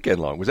stuff all weekend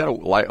long. Was that a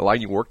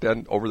line you worked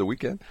on over the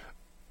weekend?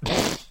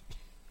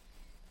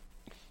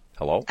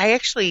 Hello? I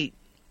actually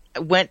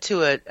went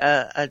to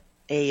a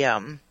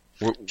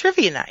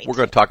trivia night. We're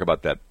going to talk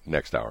about that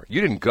next hour.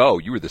 You didn't go.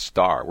 You were the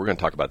star. We're going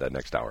to talk about that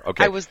next hour.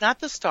 Okay. I was not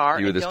the star.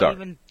 You were the star.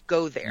 Don't even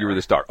go there. You were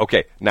the star.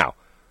 Okay. Now,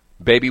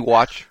 Baby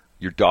Watch,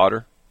 your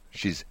daughter,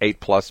 she's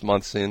 8+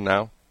 months in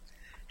now.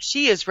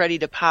 She is ready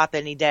to pop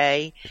any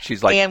day.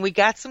 She's like, and we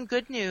got some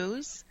good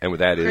news. And with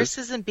that Chris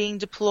isn't being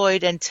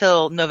deployed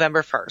until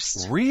November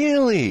 1st.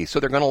 Really? So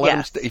they're going to let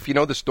him stay. If you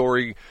know the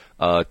story,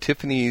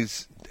 Tiffany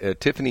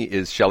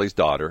is Shelley's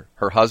daughter.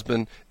 Her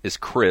husband is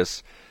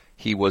Chris.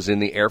 He was in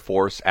the Air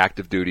Force,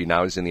 active duty.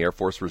 Now he's in the Air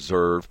Force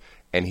Reserve.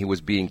 and he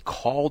was being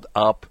called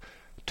up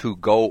to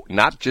go,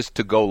 not just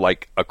to go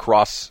like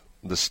across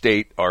the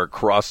state or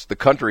across the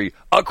country,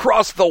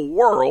 across the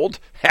world,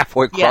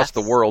 halfway across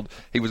the world.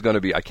 He was going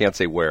to be, I can't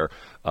say where,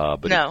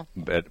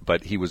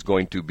 but he was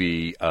going to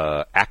be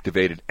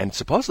activated, and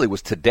supposedly it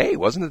was today.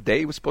 Wasn't it the day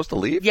he was supposed to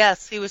leave?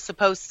 Yes, he was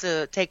supposed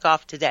to take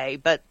off today,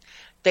 but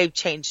they've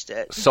changed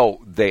it.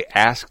 So they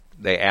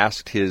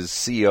asked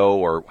his CO,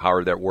 or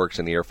however that works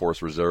in the Air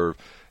Force Reserve,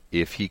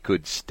 if he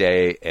could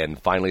stay, and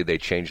finally they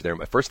changed their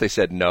mind. At first they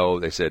said no.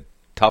 They said,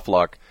 tough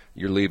luck.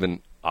 You're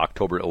leaving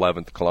October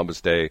 11th, Columbus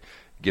Day.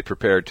 Get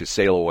prepared to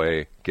sail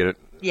away. Get it?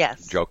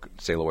 Yes. Joke,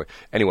 sail away.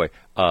 Anyway,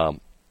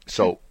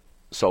 so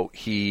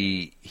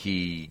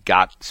he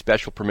got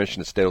special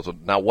permission to stay.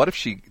 Now, what if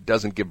she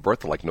doesn't give birth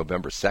to like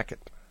November 2nd?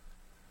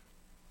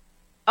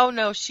 Oh,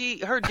 no,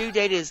 her due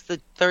date is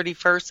the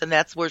 31st, and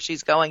that's where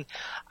she's going.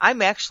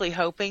 I'm actually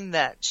hoping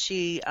that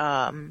she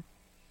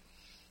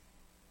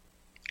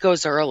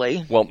goes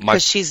early,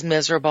 because she's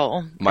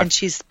miserable, and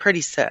she's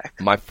pretty sick.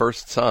 My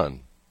first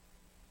son,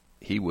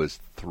 he was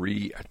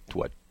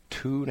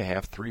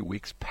 2.5, 3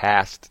 weeks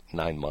past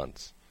 9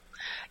 months.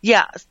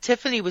 Yeah,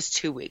 Tiffany was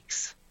 2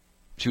 weeks.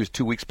 She was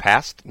 2 weeks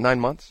past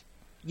 9 months?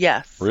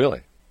 Yes.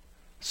 Really?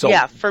 So,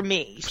 yeah, for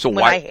me, so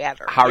when I had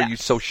her. How are you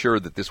so sure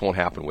that this won't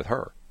happen with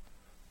her?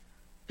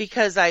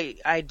 Because I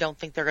don't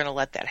think they're going to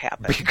let that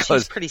happen.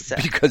 She's pretty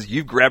sick. Because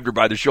you grabbed her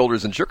by the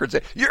shoulders and shook her and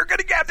said, you're going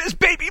to have this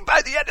baby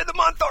by the end of the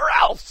month or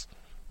else.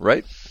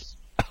 Right?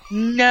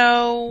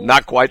 No.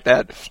 Not quite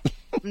that?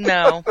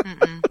 No.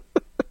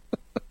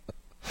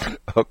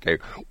 Okay,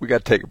 we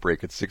got to take a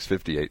break at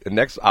 6:58. The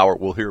next hour,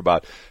 we'll hear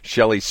about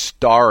Shelley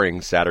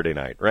starring Saturday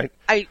night, right?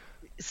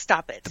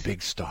 Stop it. The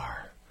big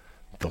star.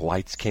 The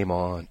lights came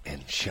on,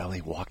 and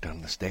Shelley walked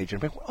on the stage,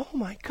 and went, oh,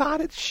 my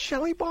God, it's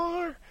Shelley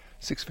Barr.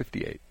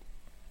 6:58.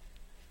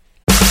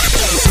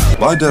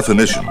 By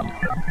definition,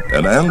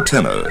 an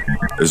antenna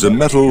is a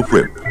metal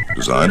whip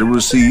designed to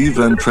receive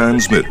and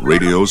transmit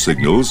radio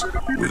signals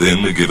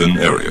within a given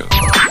area.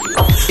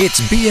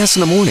 It's BS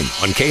in the Morning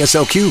on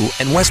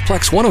KSLQ and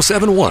Westplex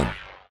 107.1.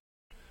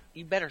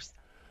 You better.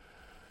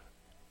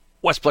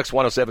 Westplex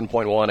 107.1,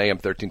 AM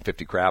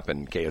 1350 Crap,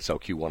 and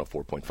KSLQ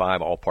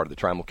 104.5, all part of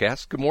the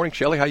Trimulcast. Good morning,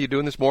 Shelley. How you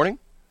doing this morning?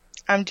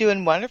 I'm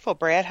doing wonderful,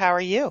 Brad. How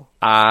are you?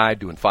 I'm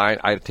doing fine.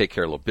 I had to take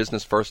care of a little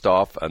business first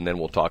off, and then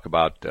we'll talk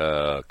about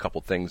a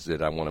couple things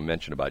that I want to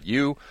mention about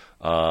you.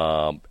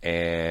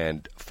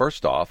 And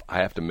first off,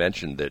 I have to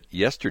mention that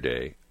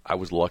yesterday I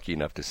was lucky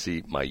enough to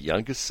see my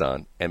youngest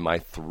son and my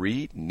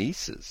three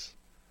nieces.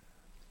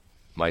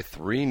 My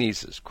three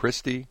nieces,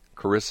 Christy,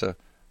 Carissa,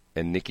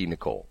 and Nikki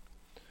Nicole.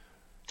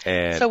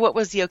 And so what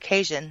was the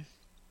occasion?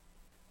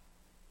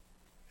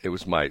 It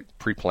was my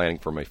pre-planning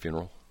for my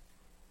funeral.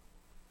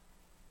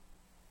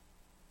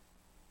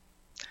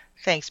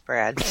 Thanks,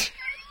 Brad.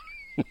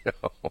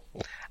 No.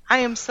 I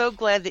am so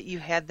glad that you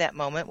had that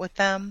moment with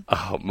them.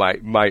 Oh, my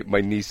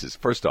nieces.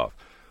 First off,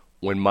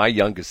 when my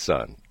youngest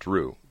son,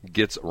 Drew,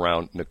 gets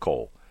around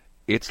Nicole,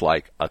 it's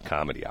like a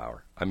comedy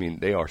hour. I mean,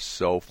 they are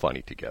so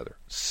funny together.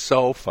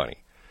 So funny.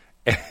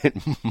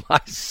 And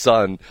my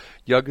son,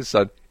 youngest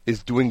son,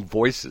 is doing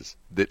voices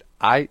that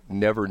I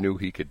never knew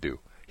he could do.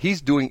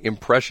 He's doing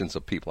impressions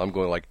of people. I'm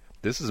going like,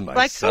 this is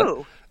my son. Like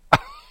who?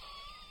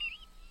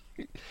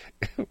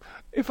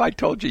 If I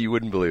told you, you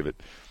wouldn't believe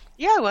it.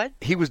 Yeah, I would.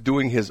 He was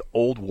doing his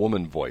old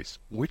woman voice,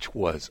 which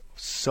was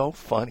so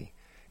funny.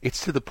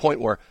 It's to the point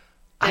where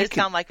Did it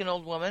sound like an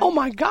old woman? Oh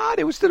my God!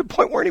 It was to the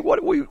point where what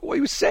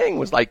he was saying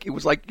was like, it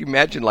was like, you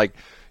imagine like,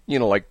 you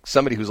know, like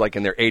somebody who's like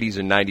in their 80s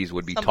and 90s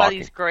would be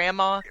Somebody's talking.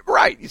 grandma.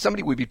 Right.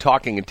 Somebody would be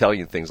talking and telling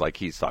you things like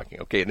he's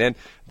talking. Okay, and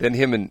then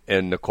him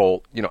and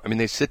Nicole, you know, I mean,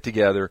 they sit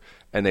together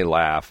and they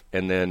laugh,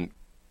 and then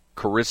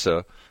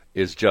Carissa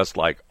is just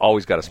like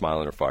always got a smile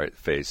on her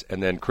face,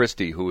 and then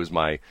Christy, who is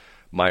my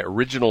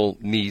original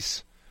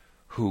niece,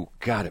 who,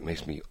 God, it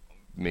makes me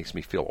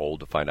feel old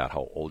to find out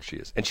how old she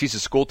is, and she's a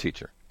school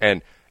teacher,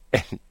 and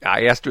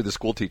I asked her the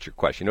school teacher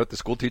question. You know what the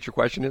school teacher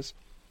question is?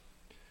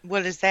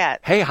 What is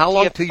that? Hey, how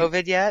long till you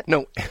COVID yet?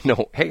 No.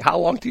 Hey, how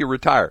long till you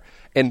retire?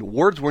 And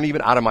words weren't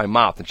even out of my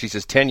mouth, and she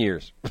says 10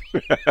 years.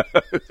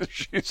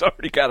 She's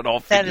already got it all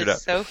figured out. That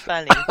is so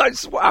funny. I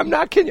swear, I'm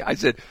not kidding you. I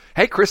said,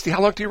 hey, Christy,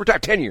 how long till you retire?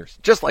 10 years.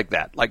 Just like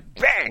that. Like,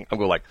 bang. I'm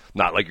going like,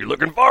 not like you're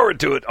looking forward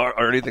to it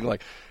or anything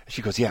like.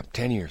 She goes, yeah,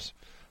 10 years.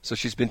 So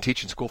she's been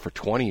teaching school for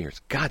 20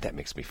 years. God, that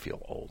makes me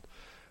feel old.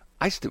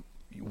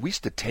 We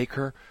used to take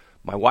her,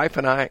 my wife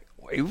and I,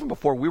 even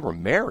before we were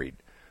married,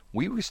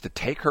 we used to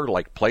take her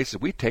like places.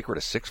 We'd take her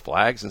to Six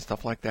Flags and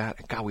stuff like that.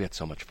 And God, we had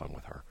so much fun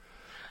with her.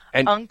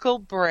 And Uncle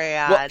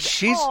Brad. Well,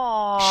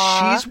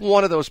 she's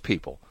one of those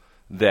people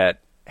that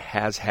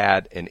has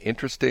had an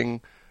interesting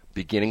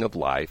beginning of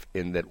life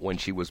in that when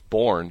she was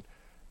born,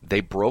 they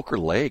broke her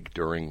leg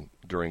during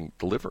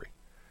delivery.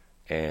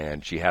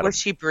 And she had Was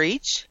she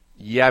breech?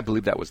 Yeah, I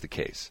believe that was the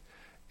case.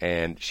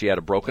 And she had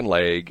a broken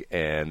leg,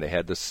 and they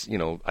had this, you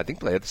know, I think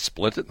they had to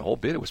splint it and the whole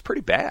bit. It was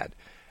pretty bad.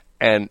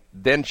 And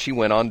then she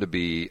went on to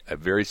be a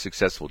very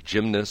successful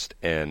gymnast,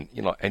 and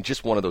and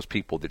just one of those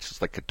people that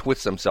just like could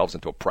twist themselves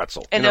into a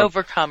pretzel. An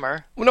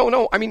overcomer. Well,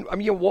 no. I mean,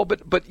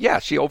 but yeah,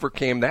 she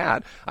overcame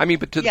that. I mean,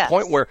 but to the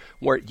point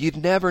where you'd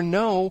never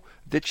know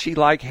that she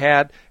like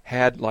had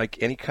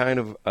like any kind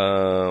of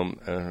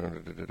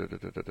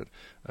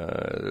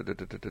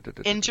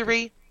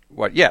injury.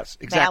 What? Yes,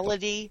 exactly.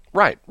 Malady.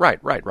 Right.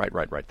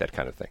 That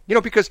kind of thing.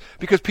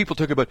 Because people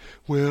talk about,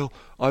 well,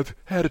 I've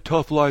had a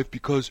tough life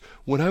because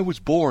when I was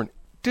born,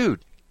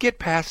 dude, get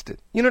past it.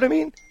 You know what I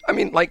mean? I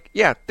mean, like,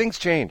 yeah, things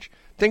change.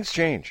 Things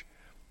change.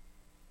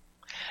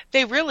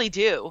 They really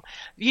do.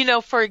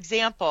 For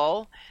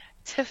example,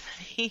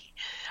 Tiffany,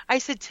 I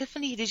said,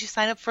 Tiffany, did you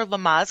sign up for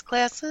Lamaze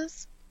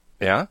classes?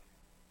 Yeah.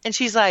 And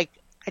she's like,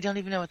 I don't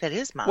even know what that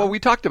is, Mom. Well, we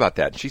talked about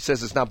that. She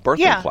says it's not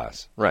birthing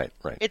class. Right.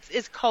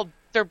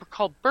 They're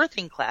called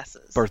birthing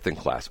classes. Birthing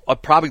class.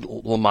 Probably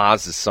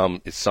Lamaze is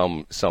some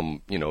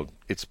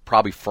it's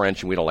probably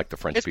French, and we don't like the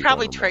French people. It's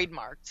probably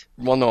anymore. trademarked.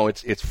 Well, no,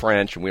 it's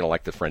French, and we don't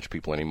like the French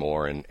people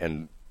anymore,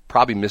 and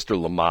probably Mr.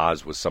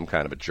 Lamaze was some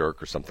kind of a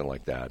jerk or something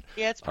like that.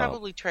 Yeah, it's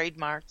probably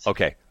trademarked.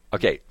 Okay.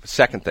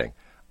 Second thing.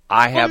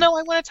 I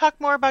want to talk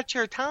more about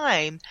your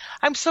time.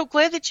 I'm so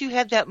glad that you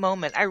had that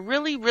moment. I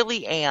really,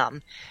 really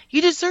am.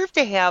 You deserve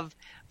to have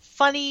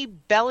funny,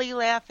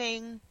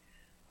 belly-laughing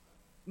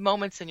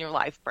moments in your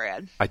life,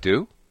 Brad. I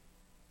do?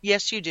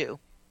 Yes, you do.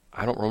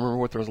 I don't remember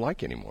what those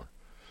like anymore.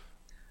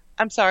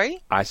 I'm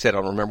sorry? I said I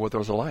don't remember what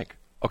those are like.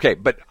 Okay,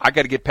 but I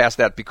got to get past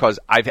that because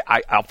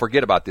I'll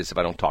forget about this if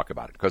I don't talk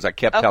about it because I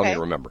kept telling you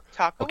to remember.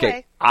 Talk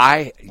away.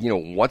 Okay,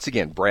 once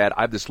again, Brad,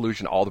 I have the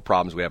solution to all the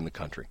problems we have in the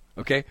country.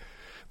 Okay?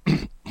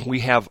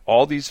 We have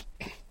all these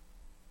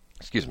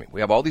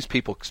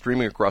people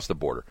streaming across the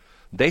border.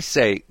 They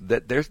say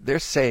that they're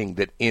saying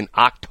that in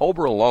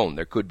October alone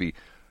there could be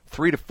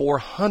 300,000 to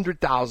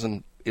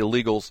 400,000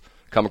 illegals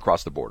come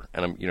across the border,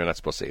 and you're not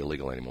supposed to say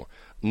illegal anymore.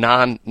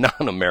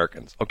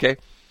 Non-Americans, okay?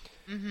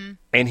 Mm-hmm.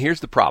 And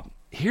here's the problem.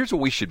 Here's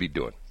what we should be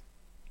doing.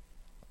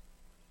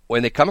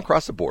 When they come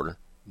across the border,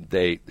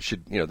 they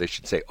should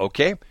say,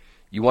 okay,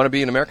 you want to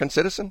be an American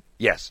citizen?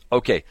 Yes.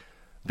 Okay.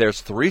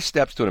 There's 3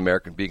 steps to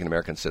being an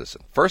American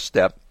citizen. First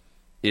step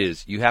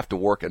is you have to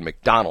work at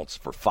McDonald's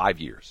for 5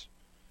 years.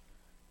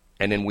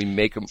 And then we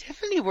make them.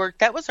 Tiffany worked.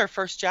 That was her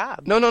first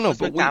job. No.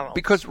 But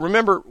because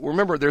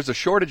remember, there's a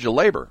shortage of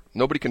labor.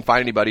 Nobody can find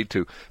anybody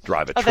to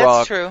drive a truck.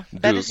 That's true.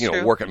 That is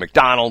true. Work at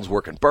McDonald's,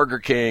 work at Burger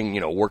King.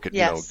 Work at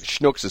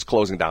Schnucks is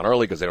closing down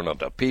early because they don't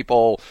have enough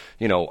people.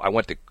 I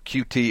went to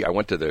QT. I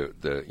went to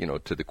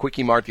to the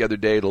Quickie Mart the other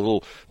day, the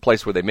little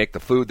place where they make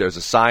the food. There's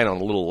a sign on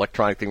a little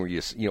electronic thing where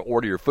you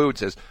order your food. It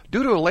says,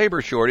 due to a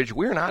labor shortage,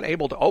 we're not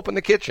able to open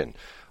the kitchen.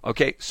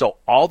 Okay, so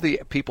all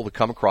the people that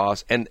come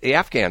across, and the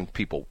Afghan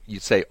people, you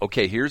say,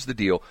 okay, here's the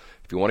deal.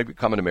 If you want to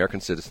become an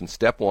American citizen,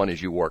 step 1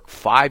 is you work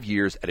 5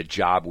 years at a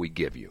job we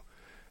give you.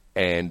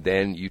 And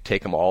then you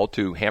take them all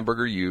to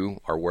Hamburger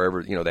U or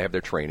wherever, they have their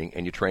training,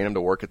 and you train them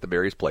to work at the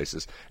various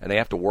places, and they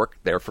have to work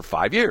there for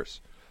 5 years.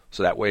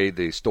 So that way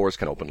the stores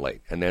can open late.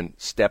 And then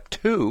step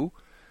 2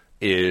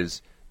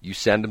 is you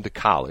send them to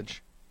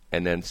college.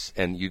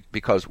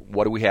 Because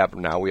what do we have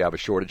now? We have a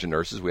shortage of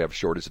nurses. We have a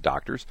shortage of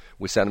doctors.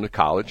 We send them to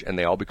college, and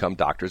they all become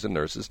doctors and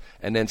nurses.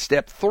 And then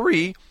step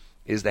 3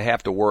 is they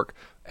have to work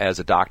as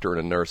a doctor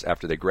and a nurse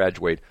after they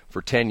graduate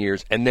for 10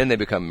 years, and then they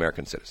become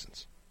American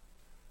citizens.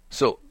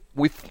 So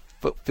we've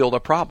filled a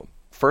problem.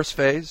 First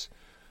phase,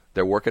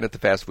 they're working at the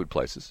fast food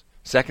places.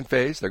 Second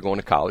phase, they're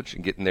going to college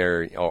and getting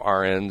their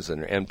RNs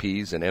and their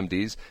MPs and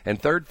MDs. And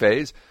third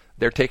phase,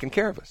 they're taking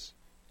care of us.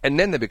 And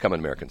then they become an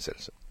American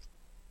citizen.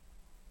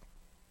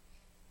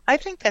 I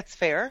think that's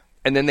fair.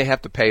 And then they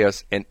have to pay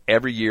us, and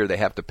every year they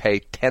have to pay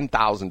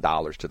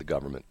 $10,000 to the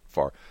government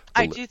for.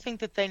 I do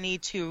think that they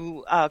need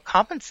to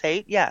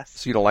compensate. Yes.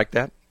 So you don't like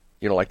that?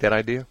 You don't like that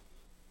idea?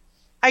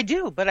 I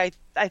do, but I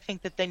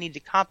think that they need to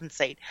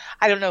compensate.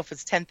 I don't know if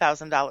it's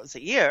 $10,000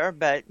 a year,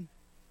 but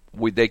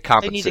they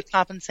compensate. They need to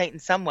compensate in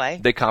some way.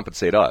 They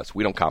compensate us.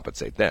 We don't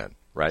compensate them,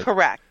 right?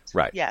 Correct.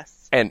 Right.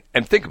 Yes. And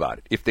think about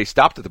it. If they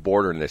stopped at the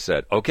border and they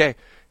said, okay,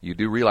 you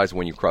do realize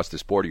when you cross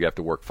this border, you have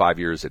to work 5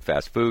 years at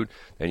fast food,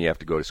 then you have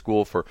to go to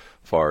school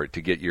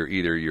to get your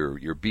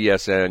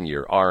BSN,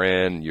 your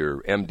RN,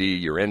 your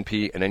MD, your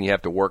NP, and then you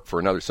have to work for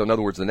another. So in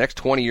other words, the next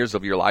 20 years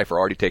of your life are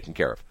already taken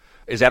care of.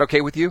 Is that okay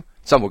with you?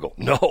 Some will go,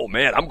 no,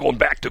 man, I'm going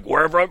back to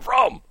wherever I'm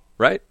from,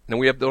 right? And then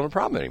we don't have a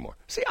problem anymore.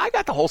 See, I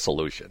got the whole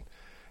solution.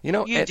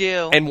 You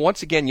do. And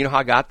once again, you know how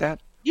I got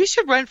that? You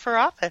should run for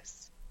office.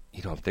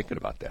 I'm thinking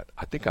about that.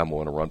 I think I'm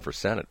going to run for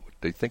Senate.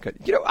 Do you think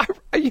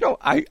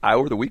I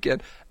over the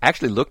weekend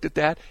actually looked at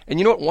that, and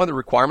you know what one of the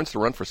requirements to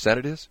run for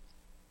Senate is?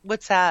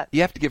 What's that?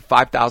 You have to give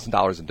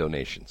 $5,000 in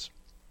donations.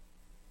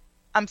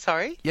 I'm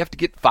sorry? You have to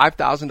get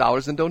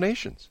 $5,000 in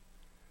donations.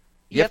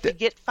 You have to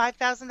get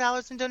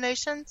 $5,000 in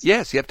donations?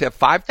 Yes, you have to have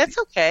 $5,000. That's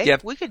okay.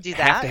 We could do that.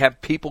 You have to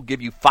have people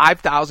give you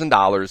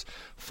 $5,000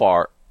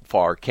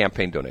 for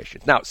campaign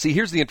donations. Now, see,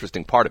 here's the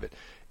interesting part of it,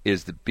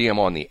 is that being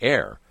on the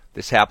air,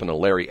 This happened to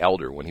Larry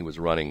Elder when he was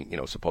running,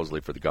 supposedly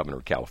for the governor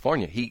of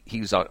California. He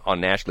was on a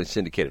nationally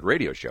syndicated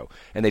radio show,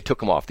 and they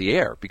took him off the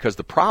air because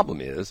the problem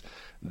is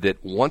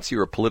that once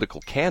you're a political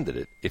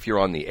candidate, if you're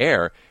on the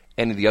air,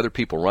 any of the other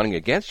people running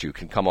against you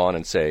can come on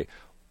and say,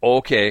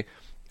 okay,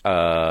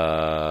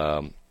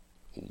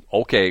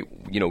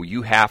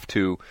 you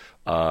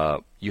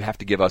have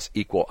to give us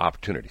equal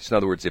opportunities. In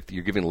other words, if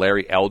you're giving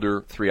Larry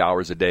Elder 3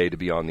 hours a day to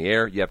be on the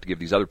air, you have to give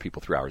these other people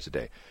 3 hours a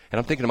day. And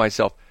I'm thinking to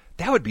myself,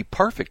 that would be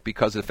perfect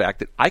because of the fact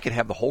that I could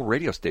have the whole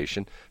radio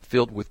station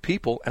filled with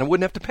people and I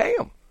wouldn't have to pay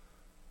them.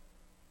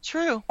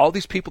 True. All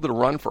these people that are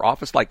running for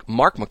office, like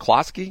Mark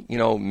McCloskey,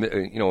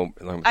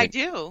 I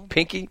do.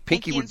 Pinky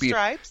would be.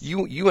 Stripes.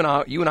 You and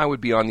I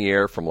would be on the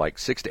air from like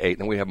 6 to 8,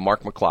 and then we'd have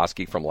Mark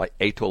McCloskey from like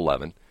 8 to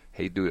 11.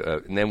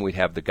 And then we'd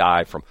have the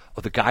guy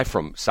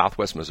from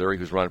Southwest Missouri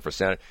who's running for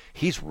Senate.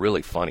 He's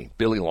really funny.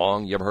 Billy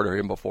Long, you ever heard of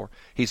him before?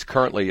 He's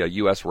currently a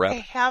U.S. rep. I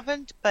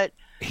haven't, but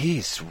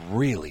he's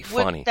really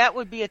funny. That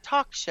would be a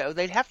talk show.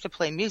 They'd have to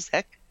play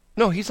music.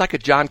 No, he's like a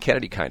John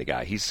Kennedy kind of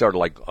guy. He's sort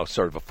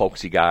of a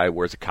folksy guy,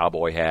 wears a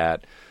cowboy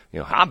hat.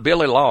 I'm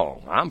Billy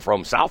Long. I'm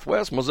from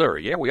Southwest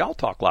Missouri. Yeah, we all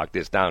talk like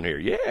this down here.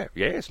 Yeah,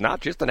 it's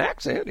not just an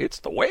accent. It's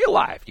the way of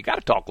life. You got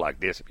to talk like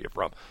this if you're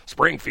from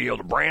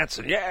Springfield or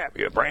Branson. Yeah,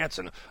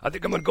 Branson. I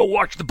think I'm going to go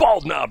watch the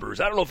Bald Knobbers.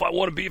 I don't know if I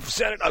want to be for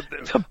Senate.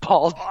 The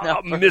Bald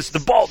Knobbers. I missed the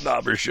Bald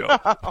Knobbers show.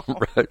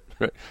 Right.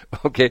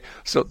 Okay,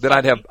 so then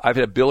I've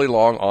had Billy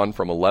Long on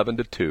from 11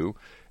 to 2,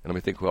 and let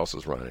me think who else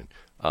is running.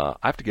 I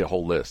have to get a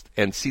whole list.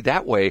 And see,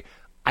 that way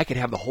I could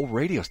have the whole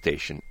radio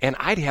station, and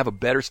I'd have a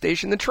better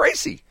station than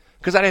Tracy.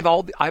 Because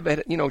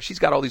she's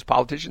got all these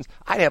politicians.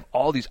 I'd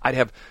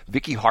have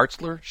Vicky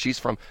Hartzler.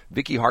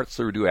 Vicky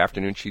Hartzler would do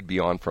afternoon. She'd be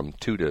on from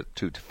 2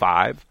 to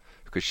 5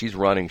 because she's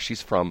running.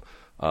 She's from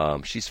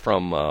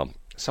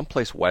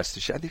someplace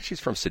west. I think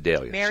she's from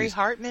Sedalia. Mary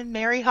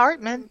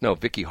Hartman. No,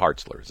 Vicky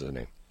Hartzler is her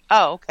name.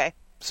 Oh, okay.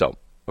 So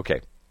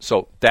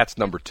that's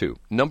number 2.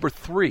 Number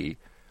 3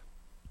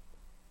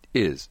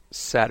 is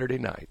Saturday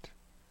night.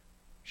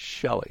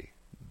 Shelley.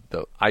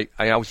 I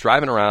was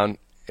driving around.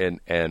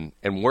 And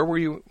where were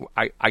you?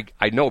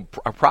 I know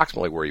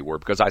approximately where you were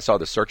because I saw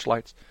the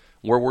searchlights.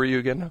 Where were you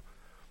again now?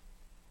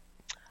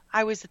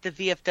 I was at the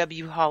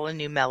VFW Hall in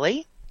New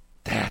Melly.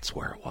 That's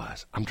where it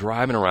was. I'm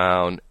driving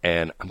around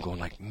and I'm going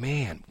like,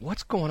 man,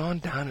 what's going on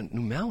down in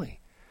New Melly?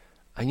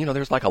 And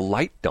there's like a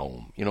light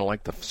dome.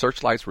 Like the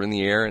searchlights were in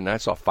the air, and I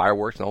saw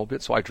fireworks and a whole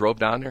bit. So I drove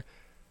down there.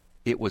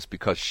 It was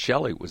because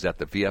Shelley was at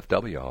the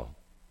VFW Hall.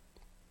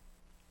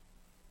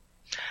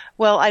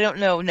 Well, I don't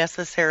know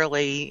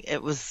necessarily.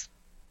 It was.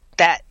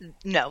 That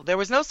no, there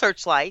was no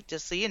searchlight,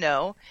 just so you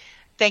know.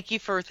 Thank you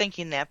for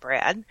thinking that,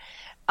 Brad.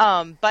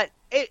 But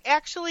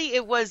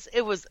it was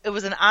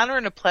an honor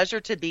and a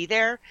pleasure to be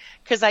there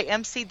because I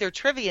emceed their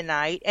trivia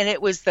night, and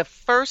it was the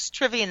first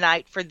trivia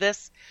night for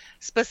this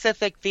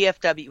specific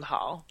VFW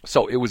hall.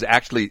 So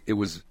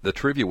the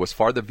trivia was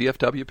for the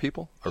VFW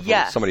people or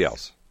for somebody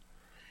else?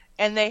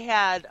 And they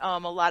had a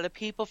lot of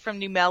people from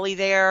New Melly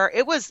there.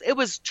 It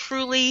was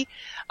truly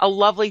a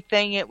lovely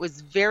thing. It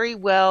was very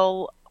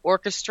well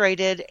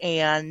orchestrated,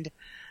 and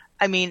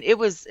I mean it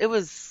was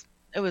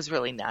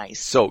really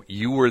nice. So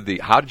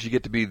how did you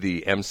get to be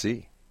the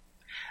MC?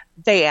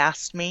 They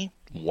asked me.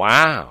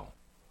 Wow.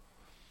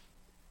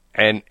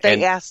 And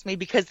they asked me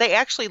because they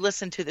actually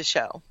listened to the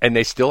show. And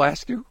they still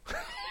ask you?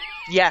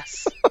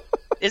 Yes.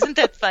 Isn't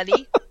that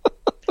funny?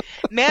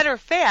 Matter of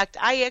fact,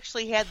 I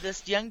actually had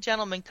this young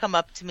gentleman come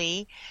up to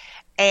me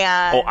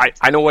and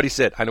I know what he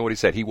said.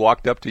 He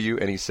walked up to you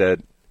and he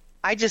said,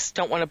 I just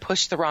don't want to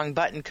push the wrong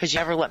button because you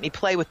never let me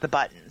play with the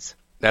buttons.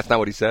 That's not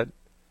what he said?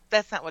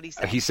 That's not what he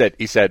said.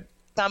 He said,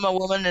 I'm a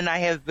woman and I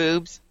have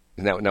boobs.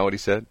 Isn't that not what he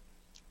said?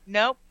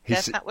 Nope,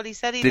 that's not what he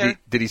said either.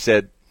 Did he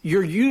said,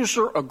 your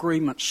user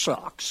agreement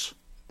sucks?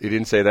 He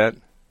didn't say that?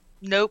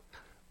 Nope.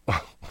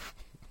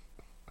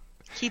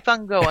 Keep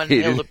on going,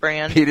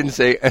 Hildebrand. He didn't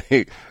say,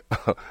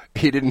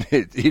 he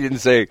didn't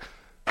say,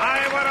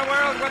 I want a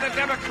world where the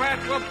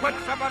Democrats will put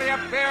somebody up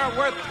there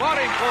worth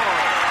voting for.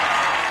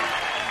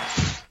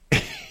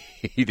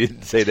 He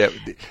didn't say that.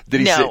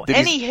 Did he no. Say,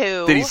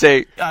 Anywho. Did he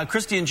say...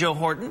 Christy and Joe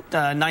Horton,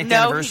 9th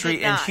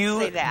anniversary, and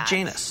Hugh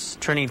Janus,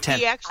 turning 10.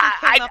 He actually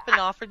came up and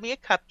offered me a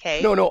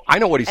cupcake. No, I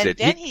know what he said.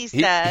 And then he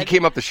said... He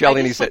came up to Shelley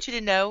and he said... I just want you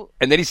to know...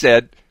 And then he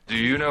said... Do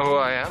you know who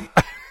I am?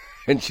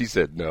 And she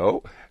said,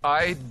 no.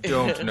 I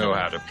don't know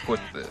how to put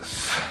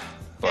this.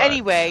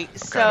 Anyway,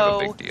 so... kind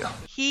of a big deal.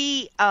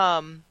 He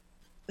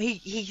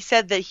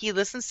said that he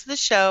listens to the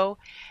show,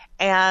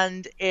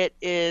 and it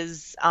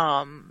is...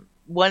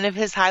 one of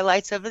his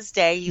highlights of his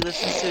day. He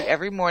listens to it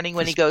every morning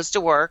when he goes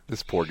to work.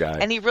 This poor guy.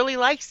 And he really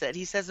likes it.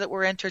 He says that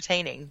we're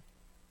entertaining.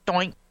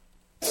 Doink.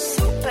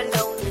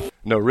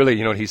 No, really,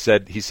 you know what he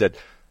said? He said,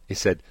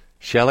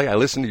 Shelley, I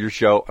listened to your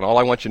show, and all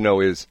I want you to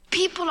know is...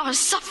 People are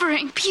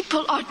suffering.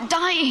 People are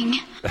dying.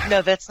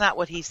 No, that's not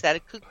what he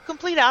said.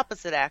 Complete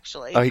opposite,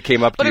 actually. Oh, he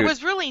came up to you. But it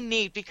was really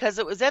neat because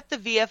it was at the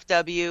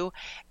VFW,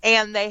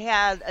 and they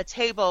had a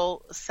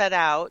table set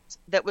out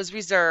that was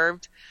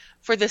reserved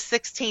for the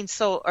 13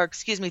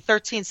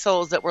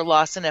 souls that were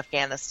lost in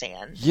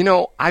Afghanistan. You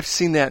know, I've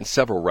seen that in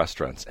several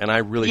restaurants, and I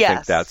really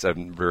think that's a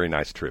very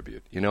nice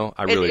tribute. You know,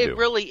 I really do. It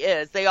really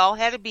is. They all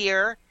had a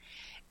beer,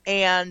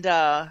 and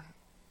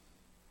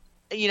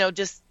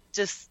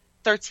just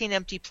 13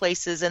 empty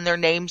places, and their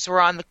names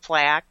were on the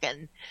plaque,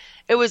 and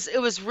it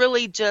was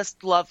really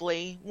just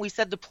lovely. We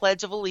said the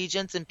Pledge of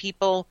Allegiance, and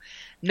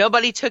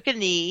nobody took a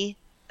knee.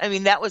 I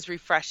mean, that was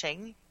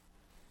refreshing.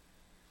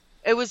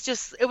 It was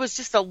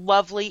just a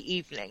lovely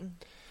evening,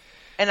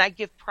 and I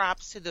give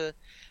props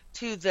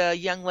to the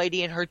young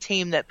lady and her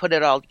team that put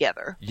it all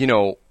together. You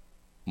know,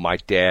 my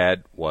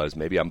dad was,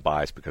 maybe I'm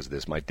biased because of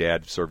this, my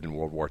dad served in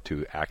World War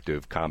II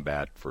active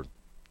combat for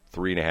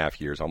 3.5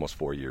 years, almost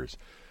 4 years.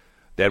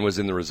 Then was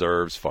in the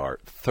reserves for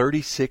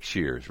 36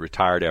 years,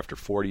 retired after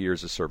 40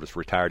 years of service,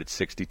 retired at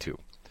 62.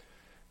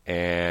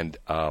 And,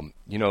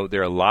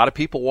 there are a lot of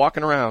people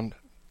walking around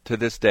to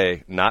this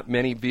day, not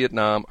many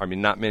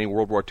not many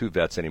World War II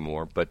vets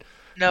anymore, but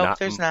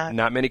there's not.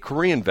 Not many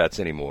Korean vets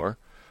anymore,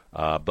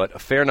 but a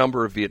fair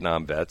number of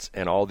Vietnam vets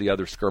and all the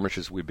other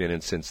skirmishes we've been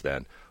in since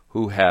then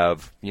who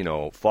have,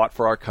 fought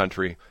for our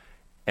country,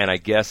 and I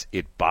guess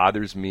it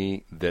bothers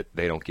me that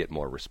they don't get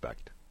more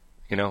respect.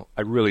 You know,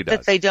 it really does.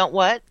 That they don't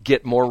what?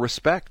 Get more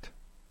respect.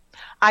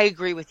 I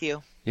agree with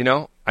you. You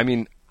know, I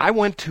mean, I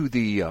went to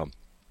the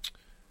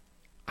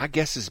I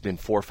guess it's been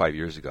 4 or 5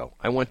 years ago.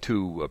 I went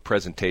to a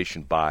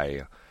presentation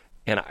by,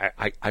 and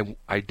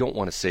I don't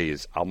want to say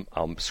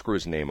I'll screw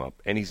his name up.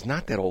 And he's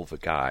not that old of a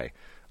guy.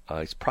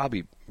 He's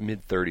probably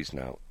mid-30s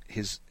now.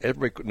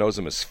 Everybody knows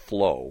him as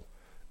Flo.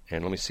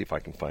 And let me see if I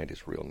can find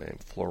his real name.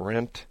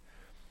 Florent.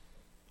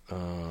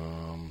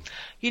 One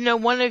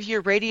of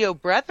your radio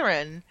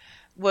brethren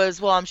was,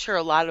 well, I'm sure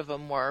a lot of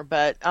them were,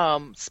 but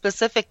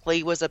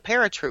specifically was a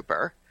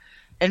paratrooper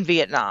in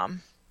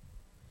Vietnam.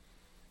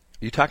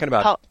 Are you talking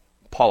about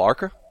Paul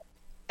Arca?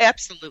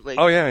 Absolutely.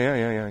 Oh,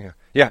 yeah.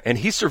 Yeah, and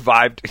he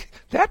survived.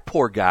 That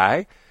poor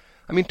guy.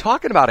 I mean,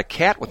 talking about a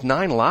cat with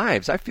 9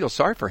 lives, I feel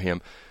sorry for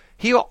him.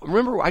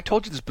 Remember, I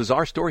told you this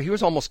bizarre story. He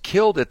was almost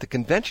killed at the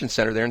convention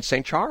center there in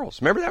St.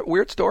 Charles. Remember that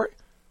weird story?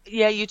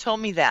 Yeah, you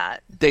told me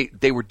that.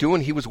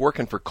 He was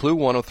working for Clue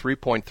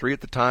 103.3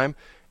 at the time,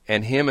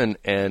 and him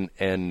and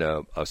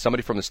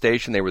somebody from the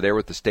station, they were there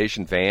with the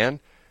station van.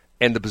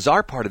 And the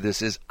bizarre part of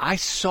this is I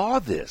saw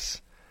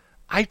this.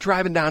 I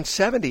driving down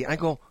 70, I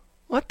go,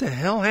 what the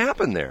hell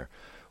happened there?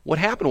 What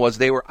happened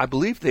was I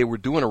believe they were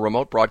doing a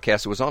remote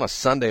broadcast. It was on a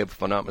Sunday,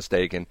 if I'm not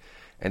mistaken,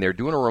 and they were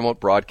doing a remote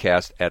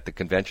broadcast at the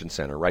convention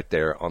center right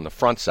there on the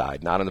front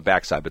side, not on the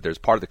back side, but there's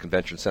part of the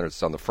convention center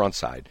that's on the front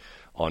side,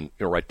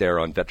 right there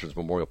on Veterans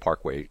Memorial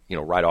Parkway,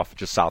 right off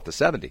just south of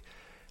 70.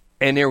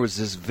 And there was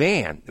this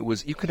van.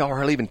 You could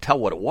hardly even tell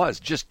what it was,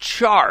 just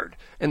charred.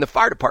 And the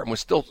fire department was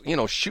still,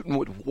 shooting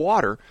with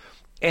water,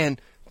 and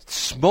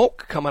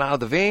smoke coming out of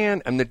the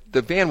van, and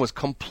the van was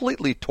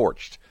completely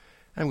torched.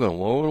 I'm going,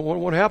 whoa,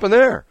 what happened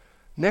there?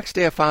 Next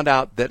day I found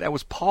out that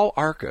was Paul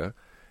Arca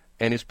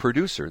and his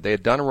producer. They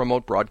had done a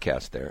remote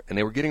broadcast there, and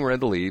they were getting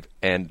ready to leave,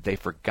 and they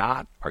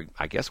forgot, or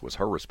I guess it was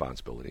her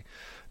responsibility,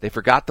 they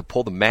forgot to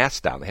pull the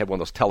mast down. They had one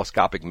of those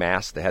telescopic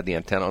masts that had the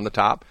antenna on the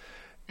top,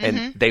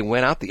 and they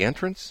went out the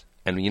entrance,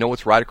 and you know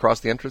what's right across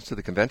the entrance to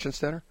the convention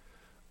center?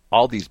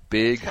 All these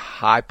big,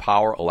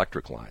 high-power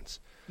electric lines.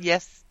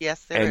 Yes,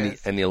 there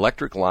is. And the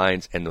electric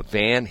lines, and the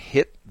van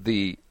hit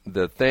the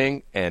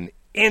thing and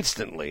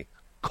instantly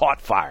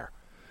caught fire.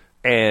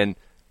 And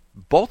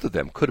both of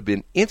them could have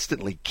been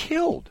instantly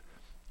killed.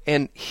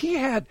 And he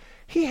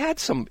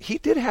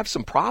did have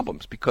some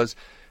problems because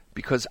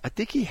I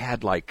think he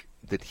had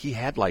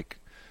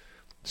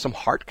some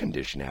heart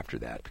condition after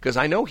that. Because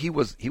I know he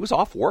was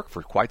off work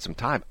for quite some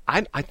time.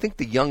 I think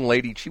the young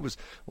lady, she was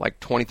like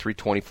 23,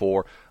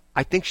 24.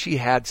 I think she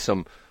had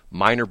some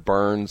minor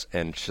burns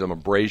and some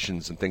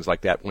abrasions and things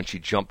like that when she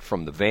jumped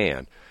from the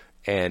van.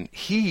 And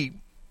he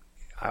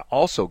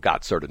also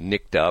got sort of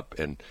nicked up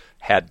and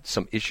had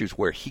some issues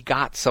where he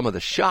got some of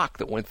the shock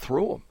that went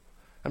through him.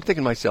 I'm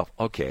thinking to myself,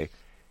 okay,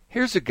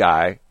 here's a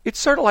guy. It's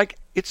sort of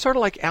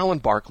like Alan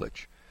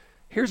Barklage.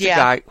 Here's a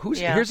guy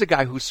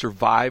who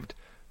survived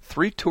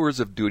 3 tours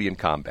of duty in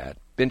combat,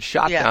 been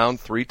shot down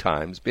 3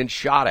 times, been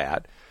shot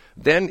at.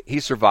 Then he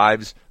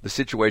survives the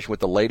situation with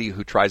the lady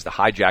who tries to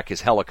hijack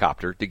his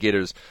helicopter to get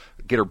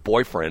her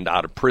boyfriend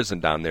out of prison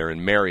down there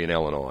in Marion,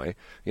 Illinois.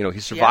 He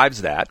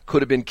survives that.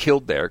 Could have been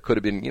killed there. Could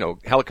have been,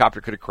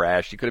 helicopter could have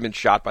crashed. He could have been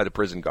shot by the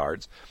prison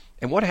guards.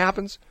 And what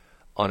happens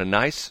on a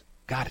nice,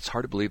 God, it's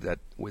hard to believe that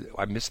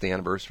I missed the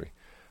anniversary.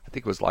 I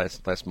think it was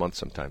last month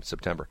sometime,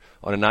 September.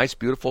 On a nice,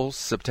 beautiful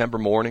September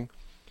morning,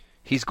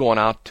 he's going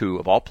out to,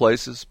 of all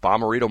places,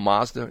 Bomarito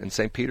Mazda in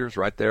St. Peter's,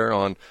 right there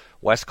on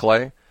West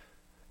Clay.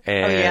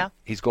 And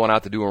he's going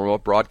out to do a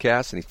remote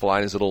broadcast, and he's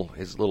flying his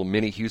little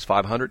mini Hughes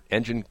 500.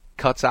 Engine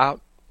cuts out,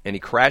 and he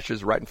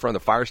crashes right in front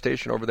of the fire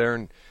station over there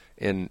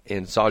in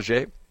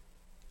Sauget.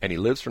 And he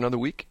lives for another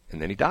week,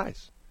 and then he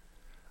dies.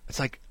 It's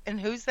like, and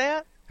who's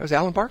that? That was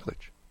Alan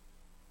Barklage.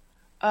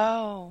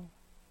 Oh.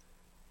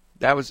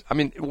 That was, I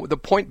mean, the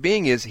point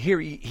being is here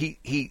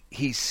he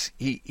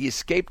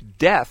escaped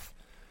death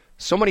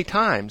so many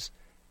times,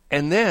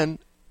 and then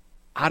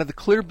out of the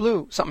clear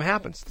blue, something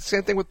happens. The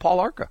same thing with Paul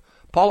Arca.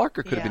 Paul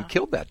Arca could have been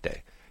killed that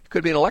day. He could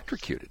have been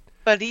electrocuted.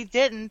 But he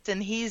didn't,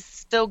 and he's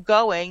still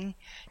going.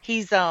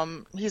 He's a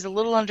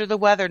little under the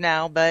weather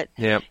now, but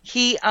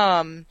he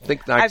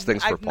think nice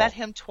things for Paul. I've met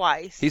him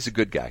twice. He's a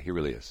good guy. He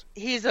really is.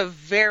 He's a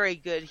very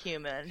good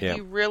human. Yeah.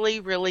 He really,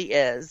 really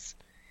is.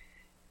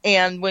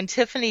 And when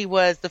Tiffany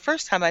was the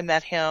first time I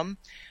met him,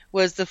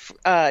 was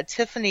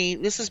Tiffany.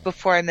 This is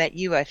before I met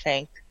you, I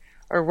think,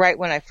 or right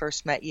when I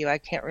first met you. I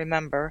can't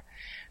remember,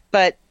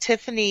 but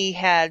Tiffany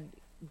had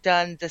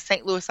done the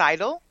St. Louis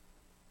Idol.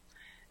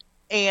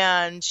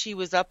 And she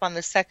was up on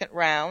the second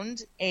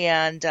round,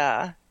 and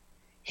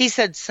he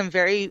said some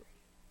very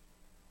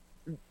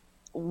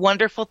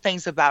wonderful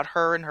things about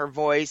her and her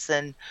voice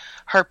and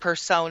her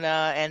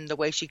persona and the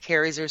way she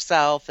carries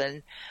herself.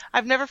 And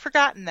I've never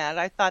forgotten that.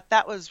 I thought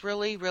that was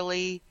really,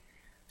 really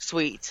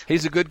sweet.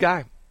 He's a good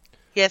guy.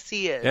 Yes,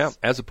 he is. Yeah,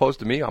 as opposed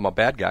to me, I'm a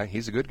bad guy.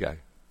 He's a good guy.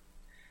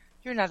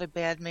 You're not a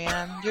bad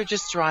man. You're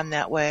just drawn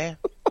that way.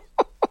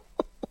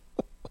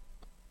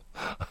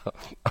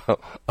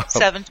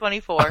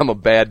 724. I'm a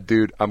bad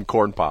dude. I'm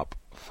corn pop.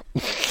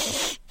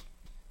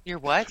 You're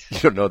what? You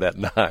don't know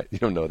that. You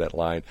don't know that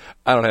line.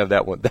 I don't have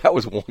that one. That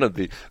was one of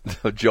the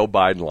Joe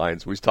Biden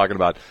lines. We was talking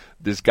about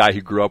this guy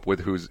he grew up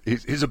with.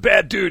 He's a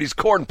bad dude. He's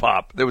corn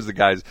pop. There was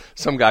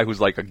some guy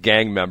who's like a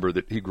gang member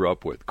that he grew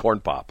up with.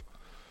 Corn pop.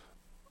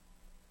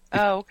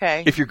 Oh,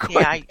 okay. If you're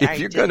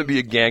going to be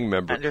a gang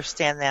member,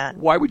 understand that.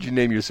 Why would you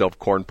name yourself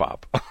Corn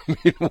Pop? I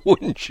mean,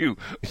 wouldn't you?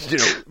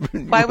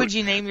 Why would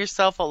you name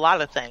yourself a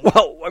lot of things?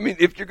 Well, I mean,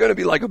 if you're going to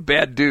be like a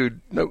bad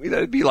dude, that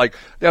would be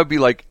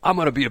like I'm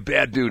going to be a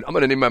bad dude. I'm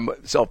going to name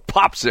myself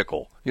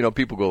Popsicle. You know,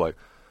 people go like,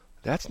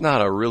 that's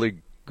not a really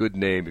good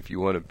name if you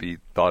want to be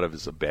thought of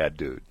as a bad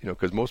dude. You know,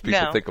 because most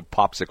people think of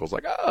popsicles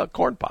like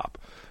corn pop.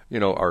 You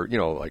know, or, you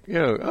know, like, you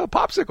know,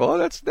 popsicle. Oh,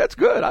 that's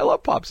good. I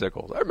love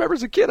popsicles. I remember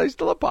as a kid, I used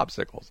to love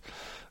popsicles.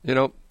 You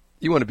know,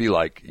 you want to be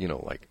like, you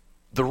know, like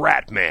the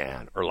Rat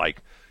Man or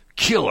like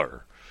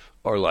Killer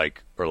or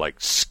like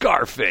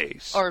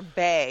Scarface. Or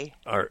Bay.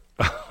 Or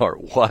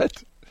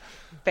what?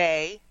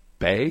 Bay.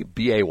 Bay?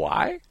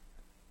 B-A-Y?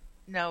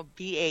 No,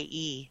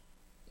 B-A-E.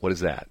 What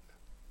is that?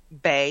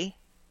 Bay.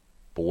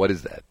 But what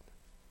is that?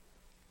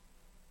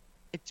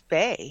 It's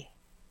Bay.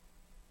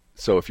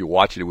 So if you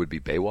watch it would be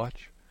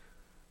Baywatch?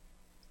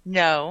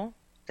 No,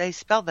 they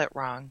spelled that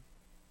wrong.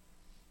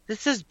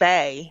 This is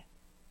Bay.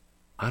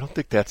 I don't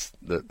think that's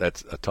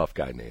a tough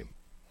guy name.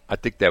 I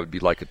think that would be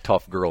like a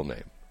tough girl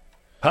name.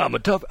 I'm a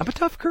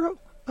tough girl.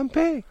 I'm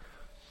Bay.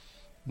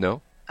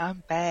 No?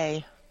 I'm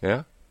Bay.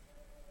 Yeah?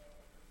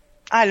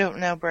 I don't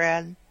know,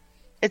 Brad.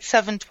 It's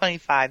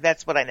 725.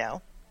 That's what I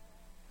know.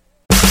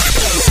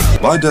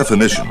 By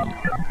definition,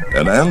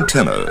 an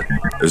antenna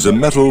is a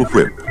metal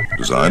whip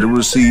designed to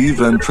receive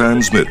and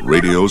transmit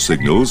radio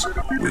signals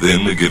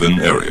within a given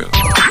area.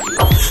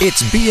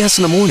 It's BS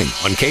in the Morning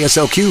on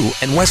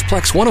KSLQ and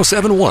Westplex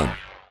 107.1.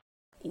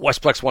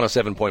 Westplex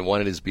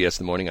 107.1, it is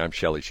BS in the Morning. I'm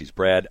Shelley. She's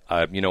Brad.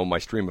 You know, my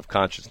stream of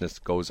consciousness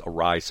goes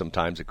awry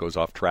sometimes. It goes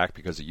off track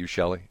because of you,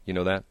 Shelley. You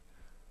know that?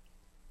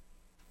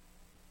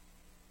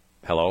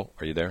 Hello?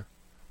 Are you there?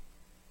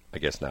 I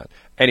guess not.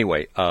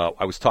 Anyway,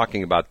 I was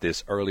talking about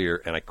this earlier,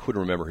 and I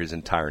couldn't remember his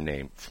entire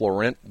name.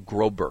 Florent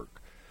Groberg.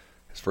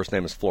 His first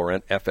name is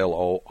Florent,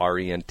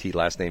 F-L-O-R-E-N-T,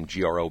 last name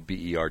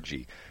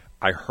G-R-O-B-E-R-G.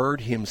 I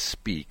heard him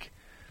speak,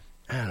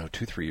 I don't know,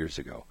 2-3 years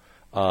ago.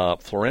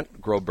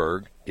 Florent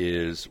Groberg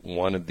is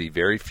one of the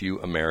very few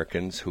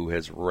Americans who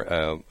has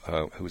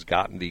who's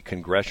gotten the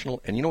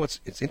congressional, and you know what's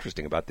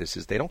interesting about this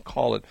is they don't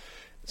call it,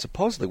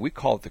 supposedly we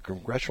call it the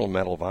Congressional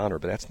Medal of Honor,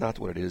 but that's not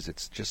what it is.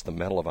 It's just the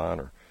Medal of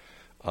Honor.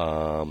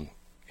 And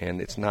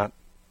it's not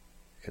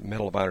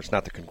Medal of Honor. It's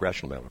not the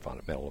Congressional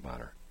Medal of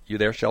Honor. You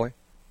there, Shelley?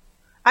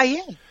 I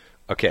am.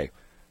 Okay.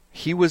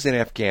 He was in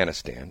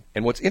Afghanistan,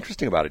 and what's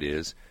interesting about it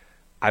is,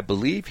 I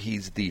believe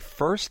he's the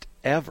first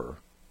ever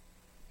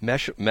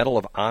Medal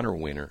of Honor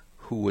winner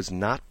who was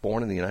not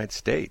born in the United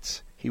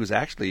States. He was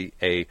actually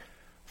a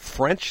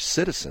French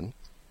citizen.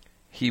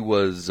 He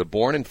was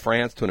born in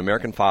France to an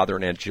American father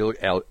and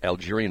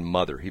Algerian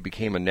mother. He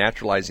became a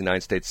naturalized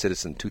United States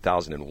citizen in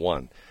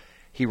 2001.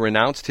 He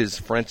renounced his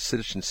French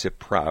citizenship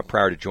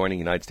prior to joining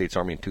the United States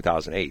Army in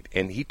 2008.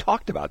 And he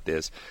talked about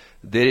this,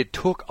 that it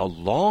took a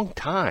long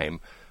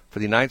time for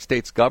the United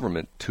States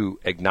government to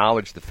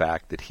acknowledge the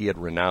fact that he had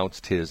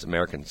renounced his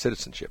American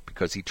citizenship,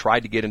 because he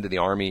tried to get into the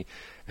Army,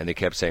 and they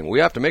kept saying, we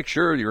have to make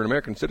sure you're an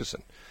American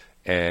citizen.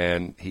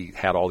 And he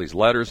had all these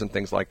letters and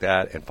things like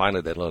that, and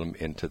finally they let him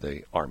into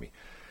the Army.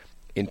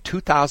 In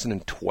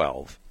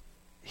 2012,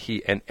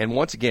 and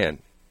once again,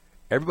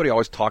 everybody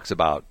always talks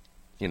about,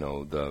 you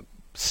know, the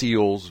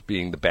SEALs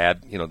being the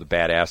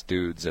badass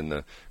dudes and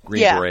the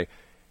Green Beret.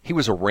 He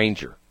was a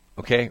Ranger,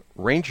 okay?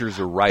 Rangers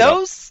are right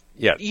Those, up.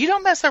 Yeah. You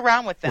don't mess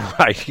around with them.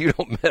 Right. You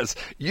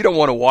don't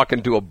want to walk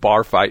into a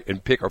bar fight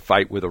and pick a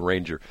fight with a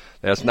Ranger.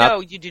 That's not. No,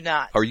 you do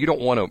not. Or you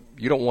don't want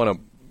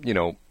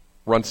to,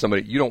 run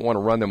somebody. You don't want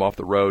to run them off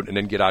the road and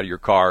then get out of your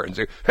car and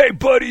say, "Hey,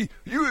 buddy,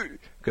 you."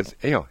 Because,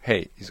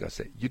 hey, he's going to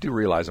say, "You do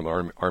realize I'm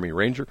an Army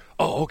Ranger?"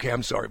 "Oh, okay,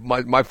 I'm sorry.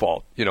 My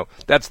fault."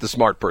 That's the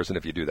smart person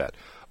if you do that.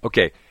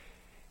 Okay.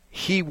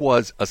 He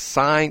was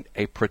assigned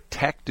a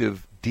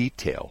protective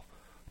detail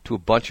to a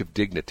bunch of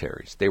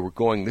dignitaries. They were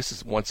going, this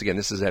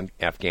is in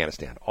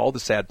Afghanistan. All the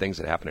sad things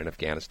that happened in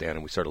Afghanistan,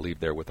 and we sort of leave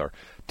there with our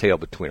tail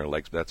between our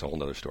legs, but that's a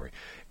whole other story.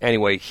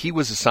 Anyway, he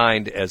was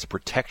assigned as a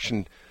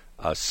protection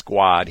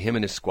squad, him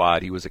and his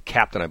squad. He was a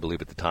captain, I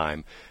believe, at the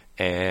time.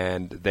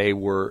 And they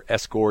were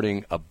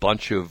escorting a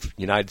bunch of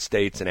United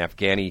States and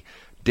Afghani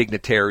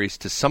dignitaries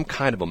to some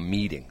kind of a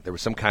meeting. There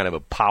was some kind of a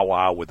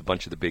powwow with a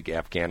bunch of the big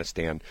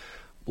Afghanistan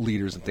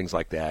leaders and things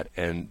like that.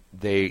 And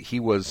he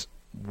was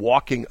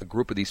walking a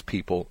group of these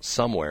people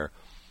somewhere,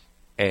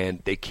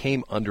 and they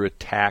came under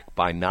attack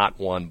by not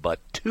one but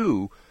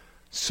two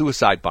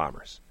suicide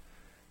bombers.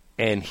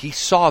 And he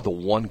saw the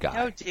one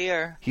guy. Oh,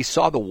 dear. He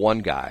saw the one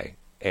guy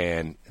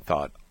and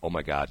thought, "Oh,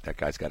 my God, that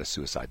guy's got a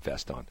suicide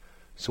vest on."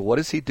 So what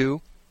does he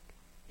do?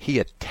 He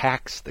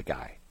attacks the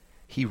guy.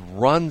 He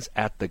runs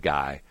at the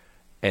guy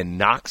and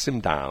knocks him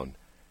down.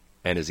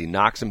 And as he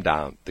knocks him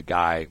down, the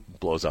guy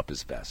blows up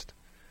his vest.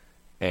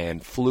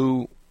 And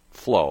Florent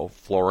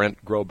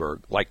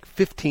Groberg, like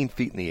 15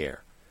 feet in the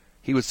air.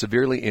 He was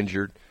severely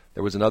injured.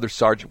 There was another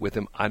sergeant with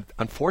him.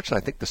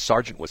 Unfortunately, I think the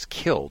sergeant was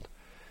killed.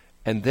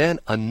 And then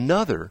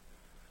another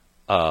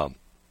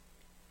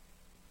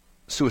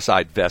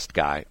suicide vest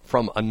guy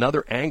from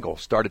another angle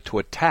started to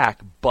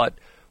attack, but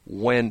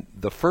when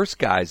the first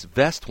guy's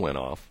vest went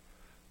off,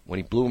 when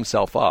he blew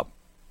himself up,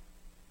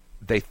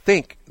 they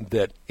think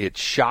that it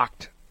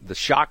shocked, the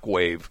shock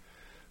wave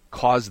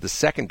caused the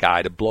second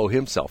guy to blow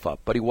himself up,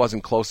 but he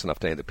wasn't close enough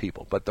to any of the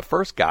people. But the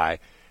first guy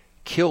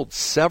killed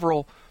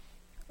several,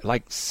 I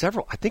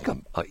think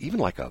even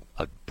like a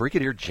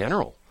brigadier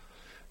general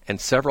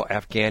and several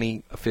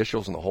Afghani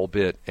officials and the whole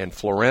bit. And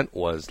Florent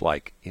was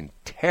like in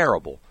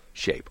terrible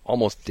shape,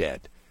 almost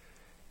dead.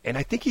 And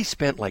I think he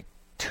spent like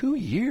 2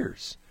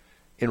 years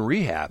in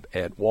rehab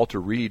at Walter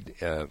Reed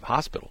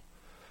Hospital,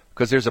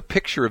 because there's a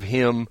picture of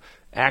him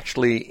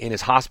actually in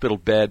his hospital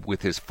bed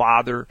with his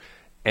father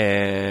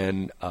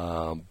and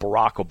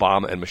Barack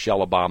Obama and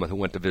Michelle Obama, who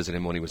went to visit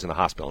him when he was in the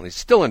hospital. And he's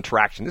still in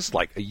traction. This is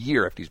like a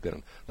year after he's been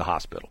in the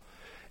hospital.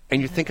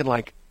 And you're thinking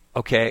like,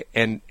 okay,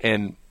 and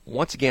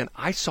once again,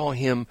 I saw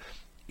him.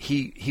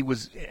 He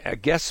was a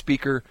guest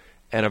speaker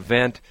at an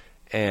event,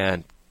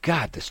 and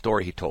God, the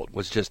story he told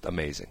was just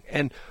amazing.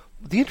 And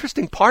the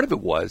interesting part of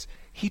it was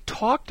he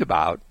talked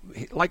about,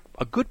 like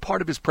a good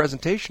part of his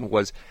presentation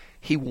was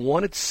he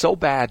wanted so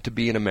bad to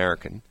be an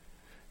American,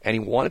 and he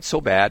wanted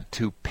so bad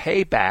to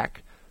pay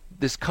back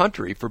this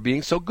country for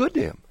being so good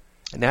to him.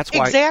 And that's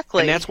why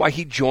exactly. And that's why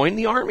he joined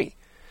the Army.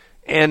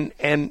 And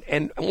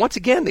once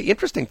again, the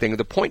interesting thing,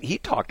 the point he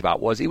talked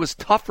about was it was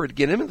tougher to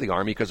get him into the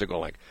Army because they're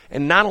going like,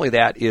 and not only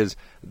that is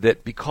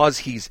that because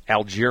he's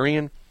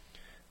Algerian,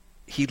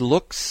 he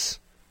looks,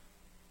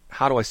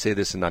 how do I say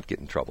this and not get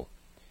in trouble?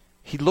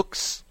 He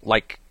looks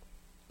like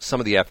some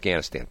of the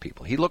Afghanistan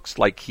people. He looks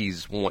like he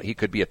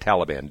could be a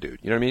Taliban dude.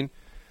 You know what I mean?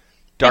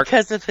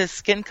 Because of his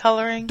skin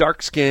coloring?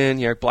 Dark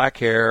skin, black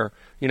hair.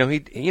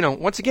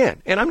 Once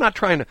again, and I'm not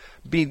trying to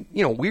be,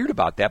 weird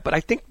about that, but I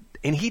think,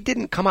 and he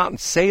didn't come out and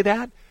say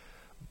that,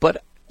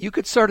 but you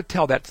could sort of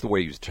tell that's the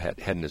way he was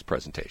heading his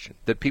presentation.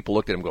 That people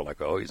looked at him and go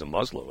like, "Oh, he's a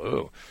Muslim.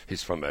 Oh,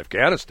 he's from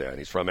Afghanistan.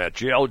 He's from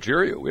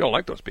Algeria. We don't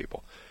like those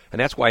people." And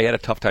that's why he had a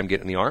tough time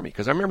getting in the Army.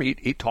 Because I remember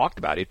he talked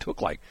about it. It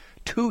took like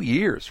 2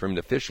 years for him to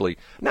officially.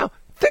 Now,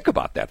 think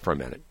about that for a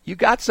minute. You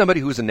got somebody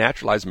who's a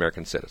naturalized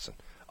American citizen,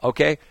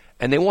 okay,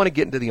 and they want to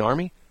get into the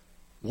Army.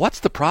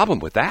 What's the problem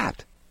with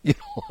that? You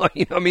know what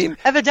I mean?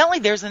 Evidently,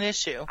 there's an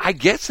issue. I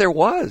guess there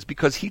was,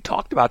 because he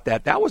talked about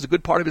that. That was a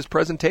good part of his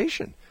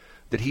presentation,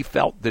 that he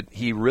felt that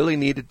he really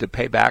needed to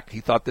pay back. He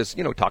thought this,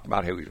 talked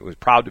about how he was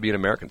proud to be an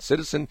American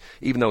citizen,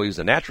 even though he was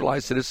a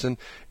naturalized citizen,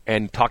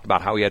 and talked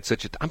about how he had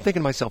I'm thinking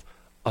to myself,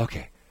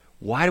 okay,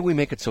 why do we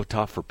make it so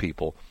tough for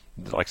people,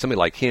 like somebody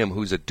like him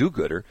who's a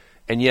do-gooder,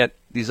 and yet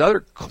these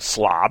other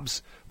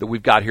slobs that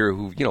we've got here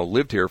who've,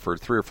 lived here for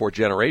 3 or 4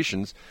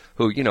 generations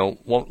who,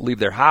 won't leave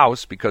their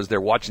house because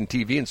they're watching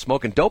TV and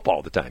smoking dope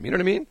all the time. You know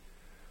what I mean?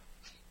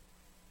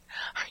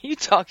 Are you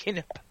talking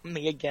about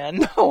me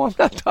again? No, I'm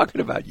not talking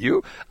about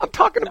you. I'm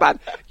talking about,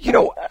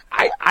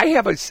 I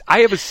have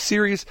a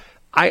serious,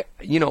 I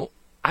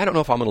don't know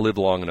if I'm going to live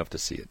long enough to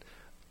see it.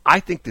 I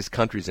think this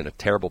country's in a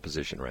terrible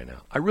position right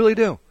now. I really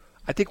do.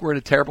 I think we're in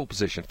a terrible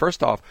position.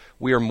 First off,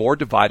 we are more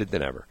divided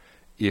than ever.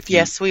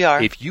 Yes, we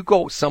are. If you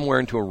go somewhere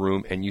into a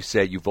room and you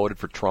say you voted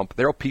for Trump,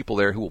 there are people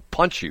there who will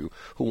punch you,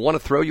 who want to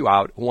throw you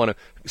out, who want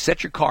to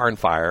set your car on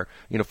fire,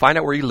 find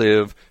out where you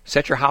live,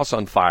 set your house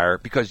on fire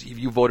because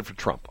you voted for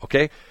Trump,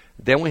 okay?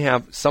 Then we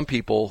have some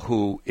people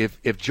who,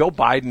 if Joe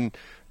Biden,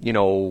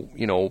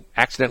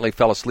 accidentally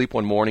fell asleep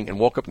one morning and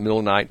woke up in the middle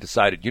of the night and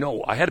decided,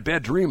 I had a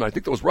bad dream. I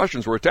think those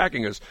Russians were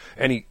attacking us.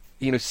 And he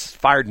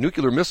fired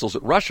nuclear missiles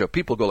at Russia.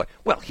 People go like,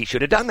 well, he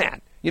should have done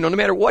that. No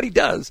matter what he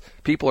does,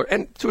 people are,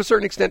 and to a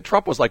certain extent,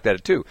 Trump was like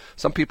that too.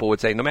 Some people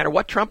would say, no matter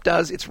what Trump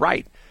does, it's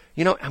right.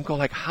 I'm going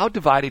like, how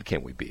divided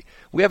can we be?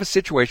 We have a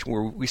situation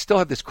where we still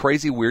have this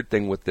crazy weird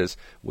thing with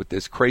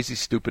this crazy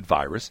stupid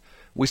virus.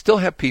 We still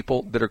have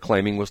people that are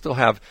claiming, we'll still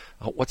have,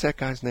 what's that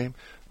guy's name?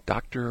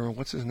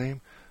 What's his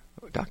name?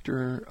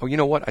 You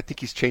know what? I think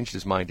he's changed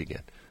his mind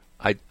again.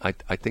 I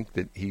think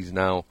that he's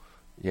now,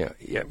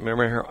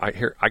 remember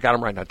I got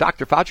him right now.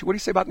 Dr. Fauci, what do you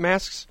say about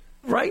masks?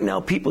 Right now,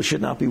 people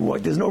should not be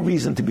walking. There's no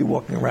reason to be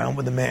walking around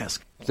with a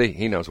mask. See,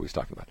 he knows what he's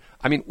talking about.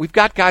 I mean, we've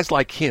got guys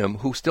like him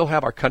who still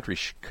have our country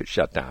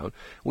shut down.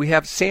 We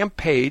have Sam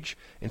Page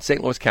in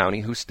St. Louis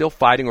County who's still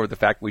fighting over the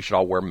fact we should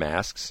all wear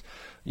masks.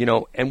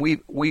 And we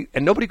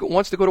nobody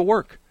wants to go to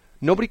work.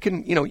 Nobody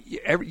can.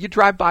 You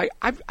drive by.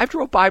 I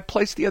drove by a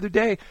place the other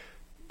day.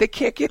 They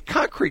can't get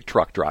concrete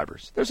truck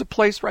drivers. There's a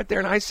place right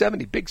there in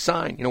I-70, big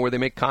sign, where they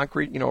make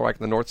concrete, like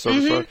the North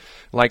Service Road.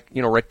 Like,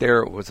 right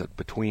there, was it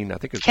between, I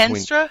think it's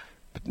Kenstra?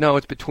 No,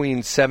 it's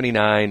between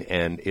 79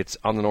 and it's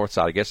on the north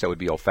side. I guess that would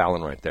be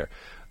O'Fallon right there.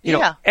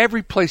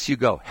 Every place you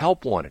go,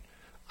 help wanted.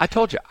 I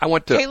told you, I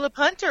went to... Caleb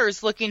Hunter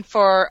is looking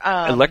for...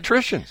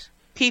 electricians.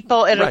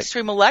 People at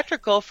Extreme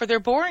Electrical for their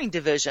boring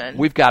division.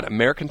 We've got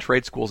American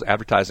Trade Schools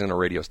advertising on a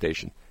radio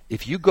station.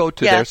 If you go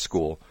to their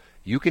school,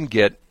 you can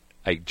get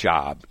a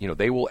job.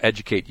 They will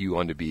educate you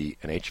on to be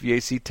an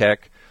HVAC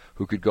tech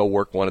who could go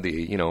work one of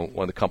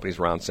the companies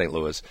around St.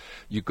 Louis.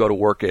 You go to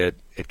work at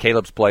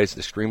Caleb's place,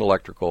 Extreme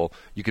Electrical.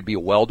 You could be a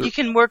welder. You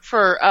can work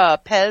for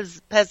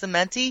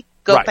Pezzamenti.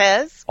 Go right.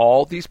 Pez.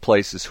 All these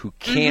places who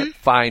can't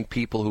find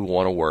people who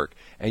want to work.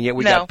 And yet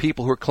we got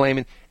people who are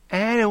claiming,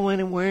 I don't want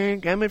to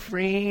work. I'm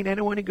afraid. I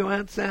don't want to go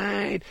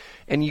outside.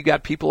 And you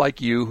got people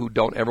like you who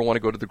don't ever want to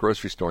go to the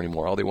grocery store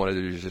anymore. All they want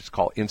to do is just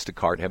call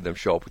Instacart and have them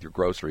show up with your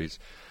groceries.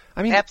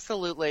 I mean,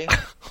 absolutely.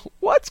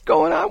 What's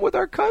going on with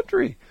our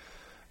country?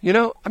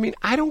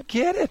 I don't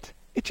get it.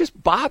 It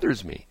just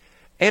bothers me.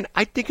 And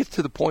I think it's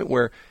to the point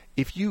where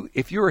if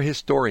you're a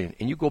historian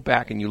and you go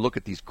back and you look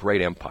at these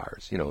great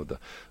empires,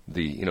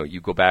 you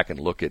go back and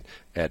look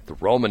at the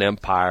Roman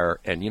Empire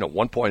and,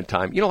 one point in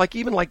time,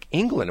 like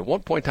England, at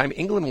one point in time,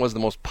 England was the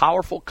most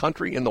powerful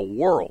country in the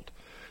world.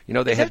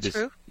 They had this.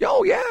 True?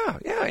 Oh yeah,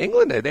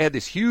 England. They had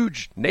this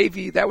huge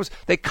navy.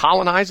 They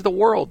colonized the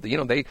world.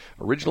 They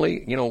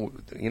originally,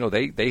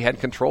 they had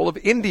control of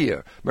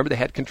India. Remember, they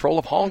had control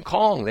of Hong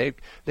Kong.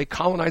 They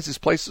colonized these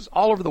places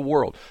all over the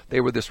world.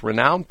 They were this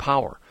renowned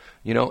power,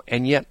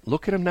 And yet,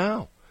 look at them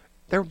now.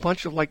 They're a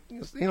bunch of I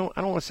don't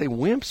want to say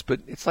wimps, but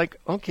it's like,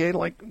 okay,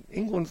 like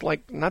England's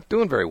like not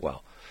doing very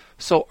well.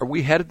 So, are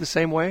we headed the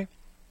same way?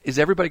 Is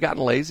everybody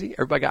gotten lazy?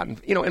 Everybody gotten,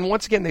 and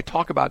once again, they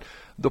talk about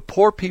the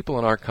poor people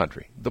in our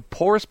country. The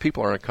poorest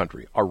people in our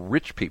country are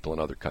rich people in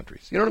other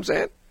countries. You know what I'm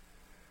saying?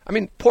 I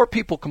mean, poor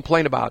people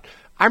complain about,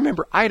 I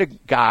remember I had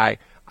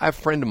a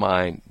friend of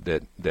mine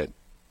that did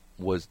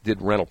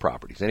rental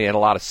properties, and he had a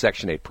lot of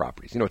Section 8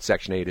 properties. You know what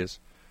Section 8 is?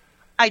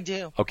 I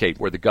do. Okay,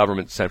 where the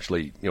government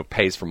essentially,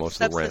 pays for most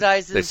of the rent.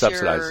 They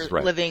subsidize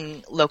your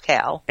living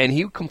locale. And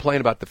he would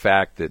complain about the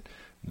fact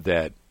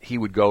that he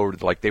would go,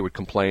 they would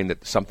complain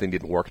that something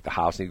didn't work at the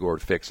house, and he'd go over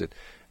to fix it.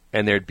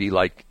 And there'd be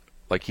like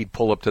he'd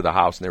pull up to the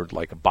house, and there was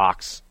like a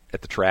box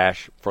at the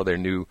trash for their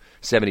new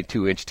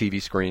 72-inch TV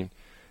screen.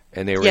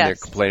 And they were in there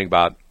complaining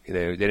about, they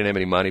didn't have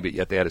any money, but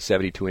yet they had a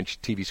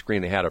 72-inch TV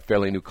screen. They had a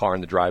fairly new car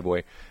in the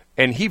driveway.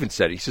 And he even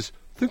said, he says,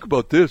 think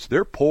about this.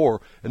 They're poor.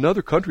 In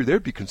another country,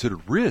 they'd be considered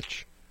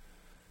rich.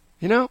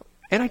 And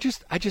it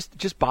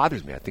just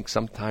bothers me. I think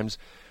sometimes,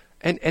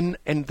 and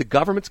the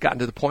government's gotten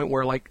to the point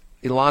where, like,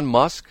 Elon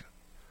Musk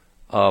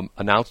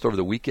announced over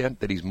the weekend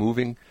that he's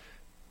moving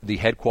the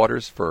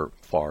headquarters for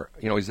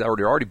he's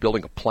already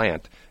building a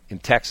plant in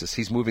Texas.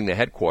 He's moving the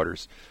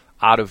headquarters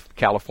out of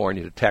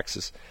California to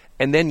Texas.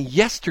 And then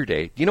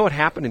yesterday, do you know what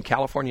happened in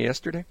California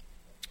yesterday?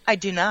 I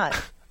do not.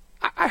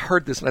 I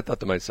heard this and I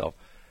thought to myself,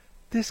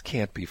 this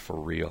can't be for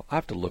real. I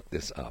have to look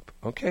this up,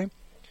 okay?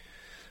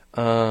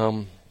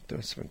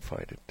 Let's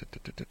find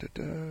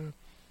it.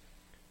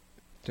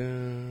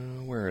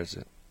 Where is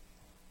it?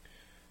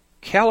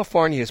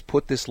 California has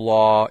put this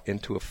law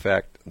into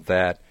effect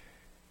that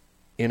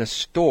in a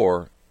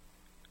store,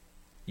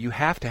 you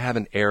have to have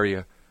an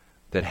area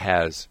that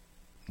has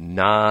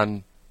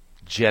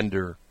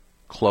non-gender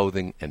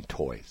clothing and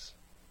toys.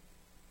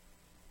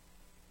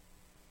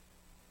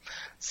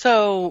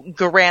 So,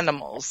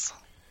 Garanimals.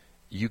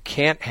 You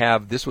can't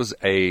have, this was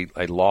a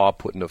law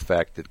put into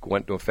effect that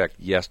went into effect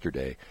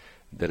yesterday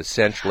that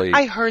essentially...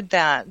 I heard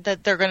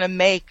that they're going to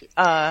make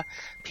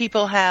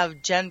people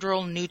have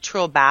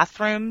gender-neutral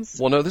bathrooms.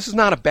 Well, no, this is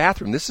not a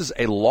bathroom. This is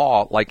a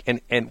law,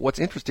 and what's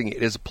interesting,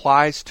 it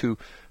applies to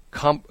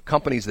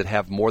companies that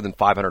have more than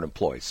 500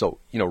 employees. So,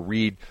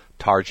 Reed,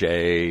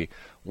 Target,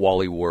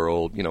 Wally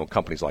World,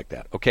 companies like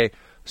that, okay?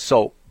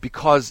 So,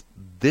 because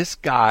this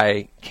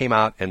guy came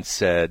out and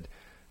said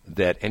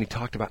that, and he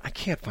talked about, I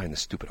can't find the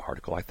stupid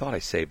article. I thought I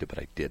saved it, but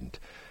I didn't.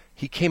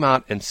 He came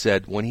out and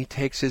said when he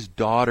takes his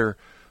daughter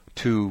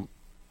to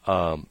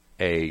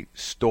a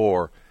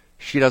store,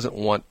 she doesn't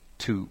want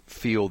to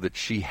feel that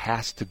she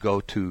has to go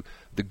to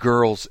the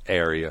girls'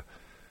 area,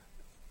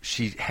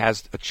 she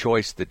has a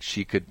choice that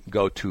she could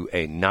go to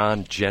a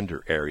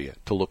non-gender area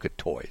to look at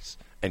toys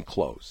and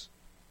clothes.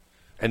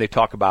 And they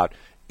talk about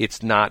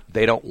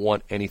they don't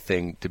want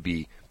anything to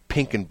be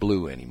pink and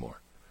blue anymore.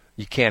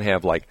 You can't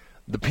have like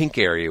the pink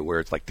area where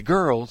it's like the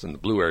girls and the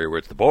blue area where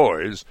it's the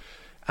boys.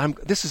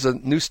 This is a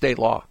new state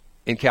law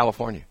in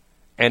California.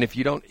 And if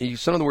you don't,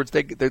 so in other words,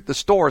 the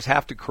stores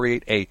have to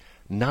create a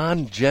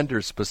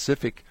non-gender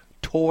specific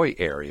toy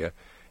area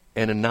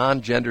and a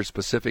non-gender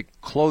specific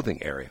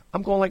clothing area.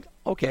 I'm going like,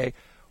 okay,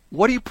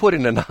 what do you put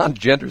in a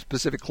non-gender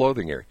specific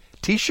clothing area?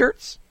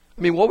 T-shirts?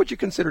 I mean, what would you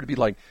consider to be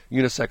like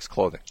unisex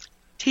clothing?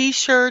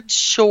 T-shirts,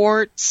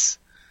 shorts.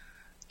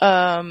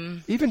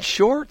 Even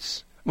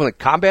shorts? Well, like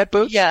combat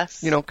boots?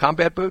 Yes.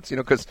 Combat boots,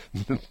 because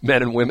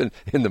men and women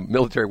in the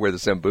military wear the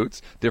same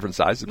boots, different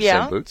sizes of the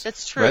same boots.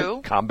 That's true.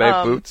 Right?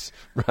 Combat boots,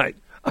 right?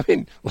 I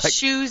mean, like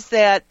shoes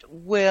that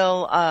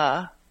will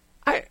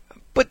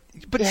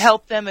but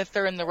help them if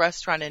they're in the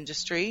restaurant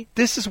industry.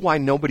 This is why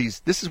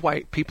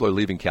people are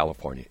leaving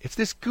California. It's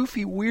this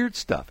goofy, weird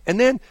stuff. And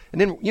then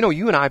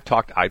you and I've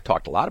talked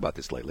a lot about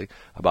this lately,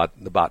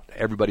 about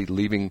everybody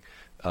leaving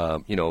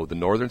the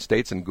northern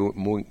states and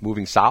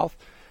moving south.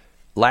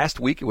 Last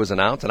week it was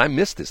announced, and I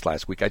missed this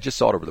last week. I just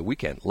saw it over the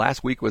weekend.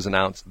 Last week it was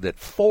announced that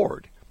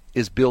Ford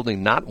is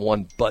building not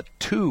one but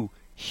two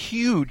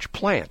huge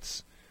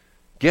plants.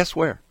 Guess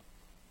where?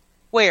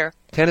 Where?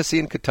 Tennessee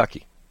and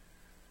Kentucky.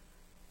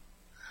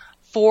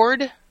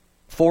 Ford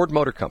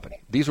Motor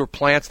Company. These were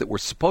plants that were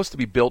supposed to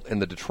be built in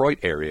the Detroit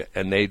area,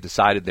 and they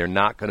decided they're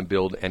not going to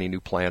build any new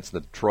plants in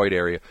the Detroit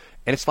area.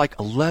 And it's like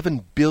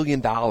 $11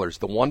 billion.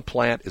 The one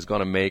plant is going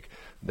to make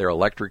their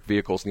electric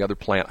vehicles, and the other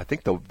plant, I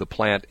think the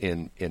plant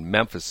in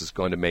Memphis is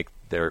going to make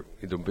the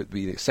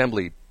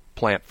assembly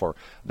plant for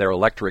their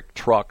electric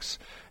trucks,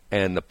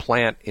 and the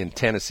plant in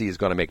Tennessee is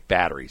going to make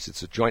batteries.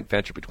 It's a joint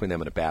venture between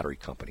them and a battery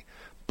company.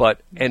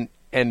 But and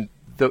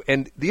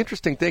the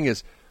interesting thing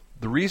is,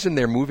 the reason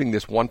they're moving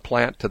this one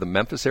plant to the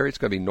Memphis area, it's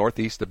going to be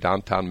northeast of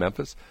downtown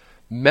Memphis.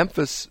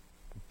 Memphis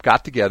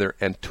got together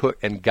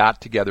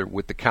got together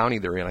with the county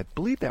they're in. I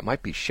believe that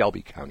might be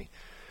Shelby County,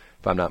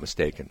 if I'm not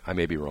mistaken. I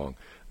may be wrong.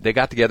 They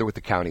got together with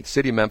the county. The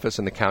city of Memphis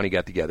and the county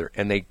got together,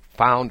 and they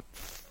found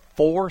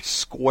 4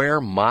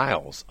 square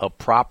miles of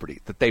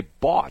property that they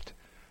bought,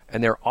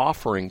 and they're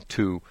offering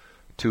to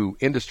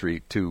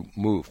industry to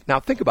move. Now,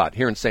 think about it,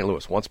 here in St.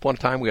 Louis. Once upon a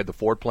time, we had the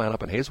Ford plant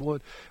up in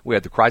Hazelwood. We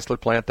had the Chrysler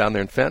plant down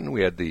there in Fenton.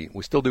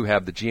 We still do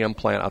have the GM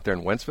plant out there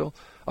in Wentzville.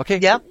 Okay,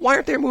 yep. Why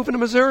aren't they moving to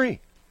Missouri?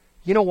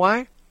 You know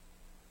why?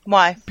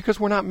 Why? Because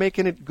we're not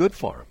making it good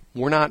for them.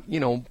 We're not,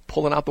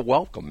 pulling out the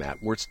welcome mat.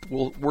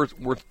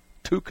 We're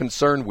too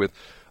concerned with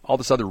all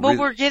this other. Well,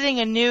 we're getting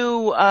a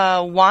new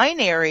wine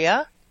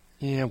area.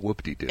 Yeah,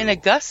 whoop-de-doo. In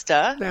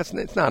Augusta.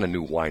 It's not a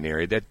new wine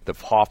area. The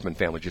Hoffman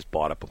family just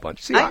bought up a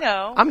bunch. See, I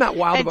know. I'm not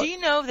wild about. And do you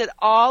know that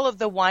all of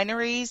the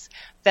wineries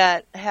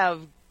that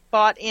have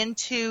bought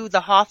into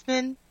the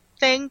Hoffman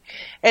thing,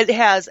 it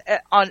has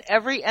on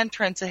every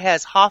entrance it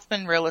has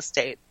Hoffman Real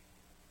Estate.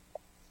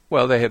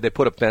 Well, they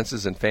put up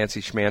fences and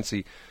fancy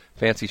schmancy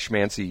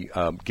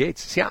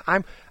gates. See,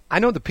 I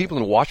know the people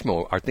in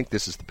Washmo think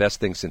this is the best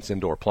thing since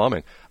indoor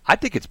plumbing. I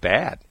think it's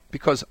bad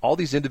because all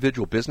these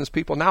individual business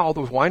people, now all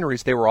those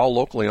wineries, they were all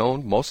locally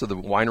owned. Most of the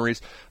wineries,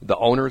 the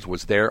owners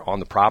was there on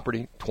the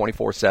property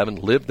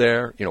 24/7, lived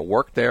there,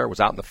 worked there, was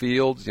out in the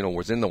fields,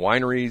 was in the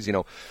wineries,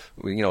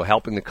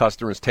 helping the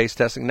customers taste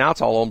testing. Now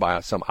it's all owned by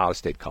some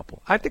out-of-state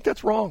couple. I think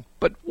that's wrong,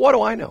 but what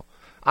do I know?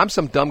 I'm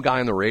some dumb guy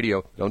on the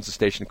radio that owns a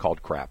station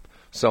called Crap.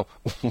 So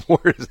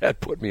where does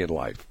that put me in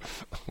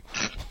life?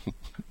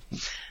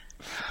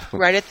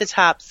 Right at the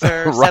top,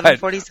 sir.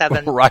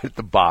 747. Right at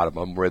the bottom.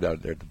 I'm right down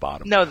there at the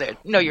bottom. No,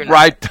 you're not.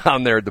 Right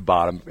down there at the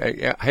bottom.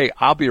 Hey,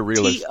 I'll be a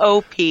realist.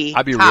 T-O-P.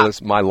 I'll be a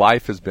realist. My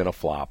life has been a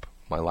flop.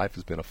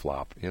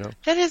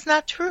 That is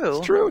not true.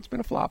 It's true. It's been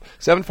a flop.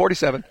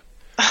 747.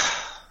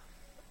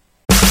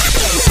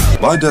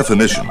 By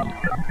definition,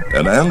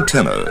 an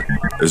antenna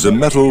is a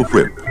metal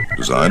whip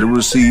designed to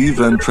receive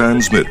and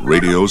transmit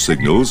radio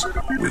signals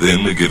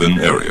within a given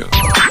area.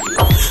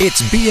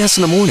 It's BS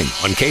in the Morning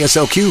on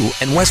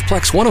KSLQ and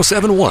Westplex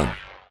 107.1.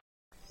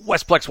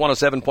 Westplex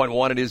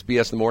 107.1, it is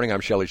BS in the Morning.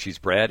 I'm Shelley, she's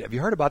Brad. Have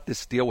you heard about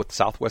this deal with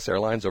Southwest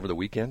Airlines over the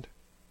weekend?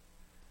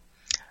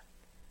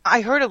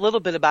 I heard a little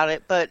bit about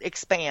it, but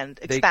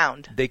expound.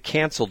 They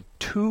canceled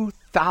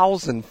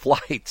 2,000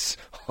 flights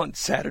on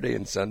Saturday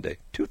and Sunday.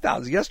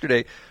 2,000.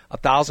 Yesterday,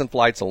 1,000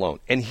 flights alone.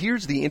 And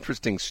here's the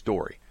interesting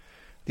story.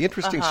 The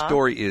interesting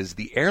story is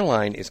the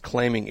airline is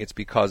claiming it's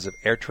because of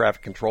air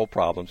traffic control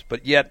problems,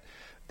 but yet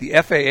the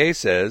FAA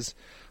says,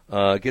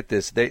 get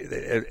this,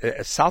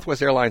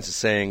 Southwest Airlines is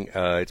saying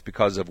it's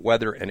because of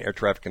weather and air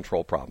traffic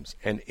control problems.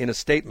 And in a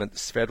statement, the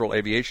Federal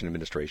Aviation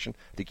Administration,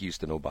 I think you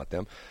used to know about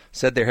them,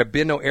 said there have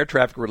been no air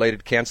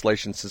traffic-related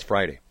cancellations since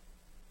Friday.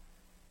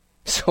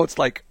 So it's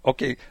like,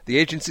 okay, the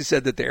agency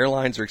said that the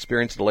airlines are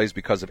experiencing delays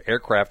because of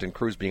aircraft and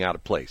crews being out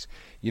of place.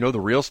 You know the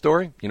real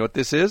story? You know what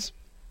this is?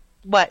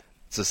 What?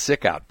 It's a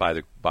sick out by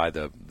the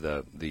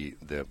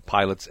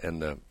pilots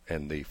and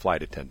the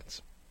flight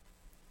attendants.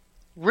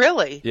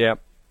 Really? Yeah.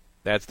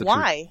 That's the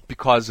Why? truth.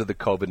 Because of the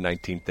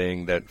COVID-19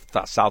 thing, that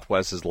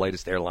Southwest is the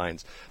latest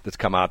airlines that's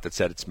come out that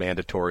said it's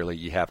mandatorily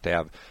you have to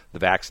have the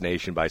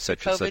vaccination by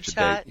such and such a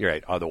date. You're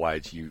right.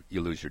 Otherwise, you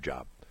lose your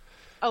job.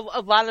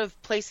 A lot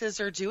of places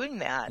are doing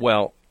that.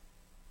 Well,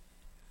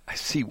 I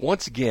see,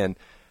 once again,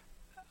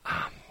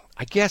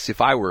 I guess if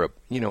I were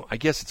I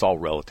guess it's all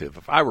relative.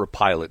 If I were a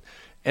pilot,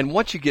 and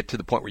once you get to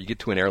the point where you get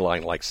to an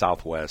airline like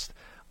Southwest,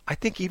 I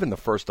think even the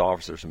first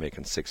officers are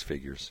making six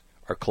figures,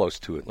 or close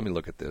to it. Let me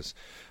look at this.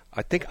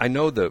 I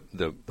know the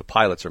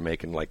pilots are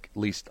making like at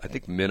least, I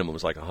think minimum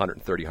is like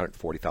 $130,000,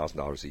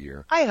 $140,000 a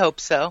year. I hope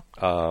so.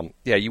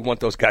 Yeah, you want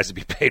those guys to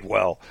be paid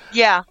well.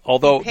 Yeah,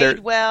 although paid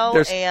well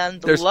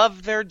and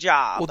love their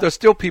job. Well, there's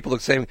still people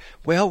that say,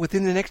 well,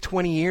 within the next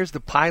 20 years,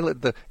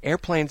 the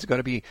airplane's going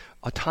to be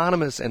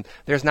autonomous and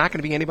there's not going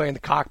to be anybody in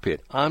the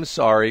cockpit. I'm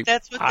sorry.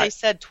 That's what they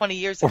said 20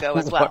 years ago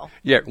as well.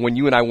 Yeah, when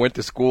you and I went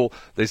to school,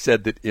 they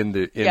said that in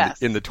the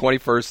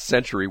 21st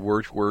century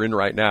we're in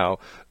right now,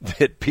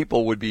 that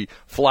people would be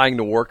flying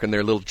to work in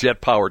their little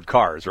jet-powered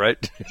cars,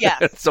 right?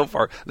 Yes. So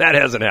far, that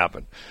hasn't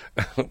happened.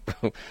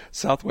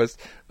 Southwest.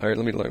 All right,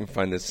 let me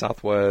find this.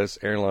 Southwest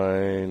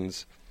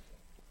Airlines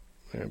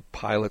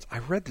pilots. I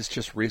read this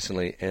just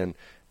recently and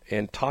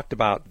talked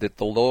about that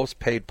the lowest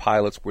paid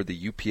pilots were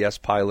the UPS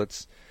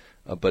pilots,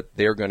 but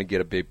they're going to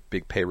get a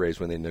big pay raise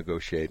when they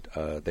negotiate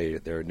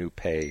their new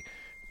pay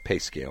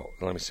scale.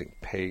 Let me see.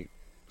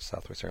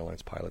 Southwest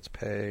Airlines pilots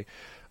pay.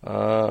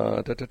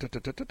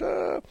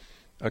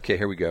 Okay,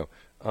 here we go.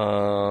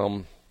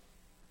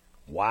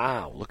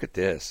 Wow, look at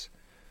this.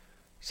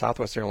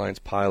 Southwest Airlines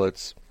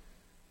pilots.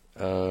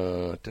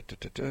 How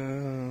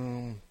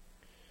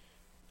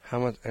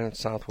much? And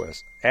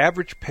Southwest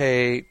average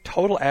pay,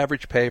 total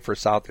average pay for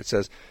South. It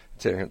says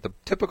the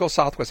typical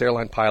Southwest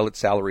airline pilot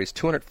salary is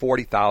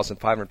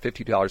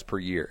 $240,550 per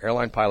year.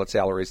 Airline pilot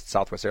salaries at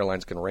Southwest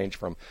Airlines can range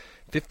from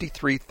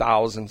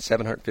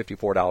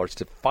 $53,754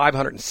 to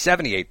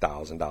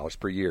 $578,000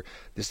 per year.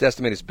 This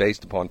estimate is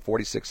based upon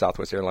 46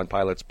 Southwest airline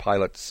pilots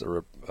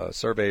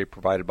survey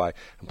provided by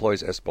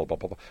employees. Blah, blah,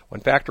 blah, blah.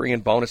 When factoring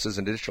in bonuses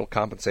and additional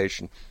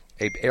compensation,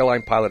 an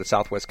airline pilot at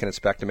Southwest can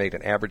expect to make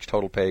an average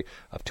total pay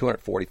of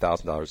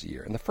 $240,000 a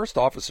year. And the first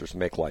officers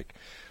make like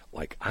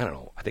I don't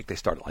know, I think they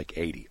start at like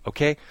 80.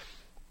 Okay,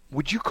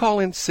 would you call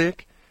in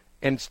sick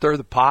and stir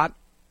the pot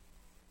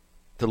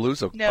to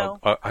lose a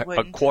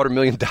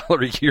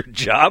 $250,000 a year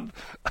job?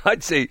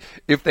 I'd say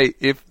if they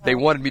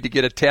wanted me to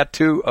get a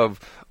tattoo of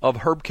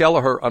Herb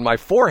Kelleher on my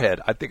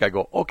forehead, I think I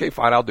go, okay,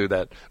 fine, I'll do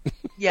that.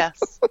 Yes.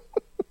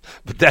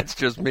 But that's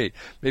just me.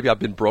 Maybe I've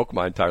been broke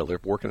my entire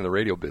life working in the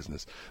radio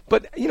business.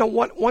 But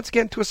once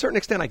again, to a certain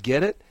extent, I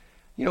get it.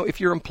 If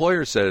your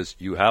employer says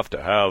you have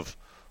to have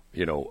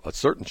a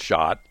certain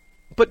shot,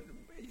 but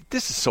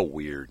this is so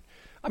weird.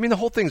 I mean, the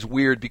whole thing's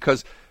weird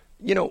because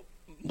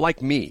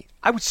like me,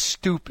 I was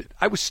stupid.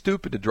 I was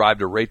stupid to drive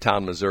to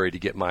Raytown, Missouri to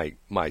get my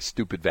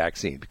stupid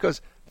vaccine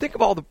because think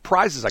of all the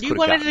prizes I could have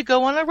gotten. You wanted to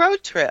go on a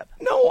road trip.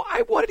 No,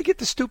 I wanted to get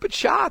the stupid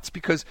shots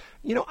because,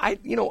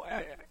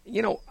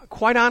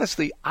 quite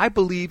honestly, I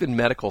believe in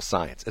medical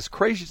science, as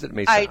crazy as it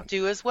may sound. I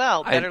do as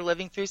well. Better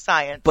living through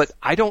science. But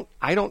I don't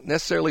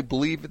necessarily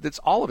believe that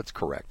all of it's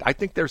correct. I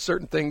think there are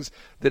certain things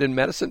that in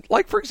medicine,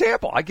 like for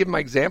example, I give my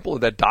example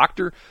of that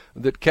doctor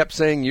that kept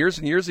saying years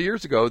and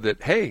years ago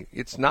that, hey,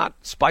 it's not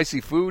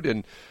spicy food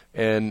and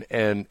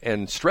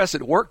stress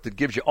at work that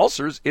gives you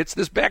ulcers. It's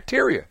this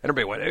bacteria. And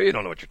everybody went, hey, you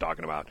don't know what you're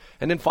talking about.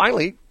 And then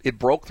finally it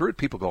broke through.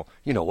 People go,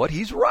 you know what?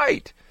 He's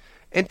right.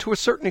 And to a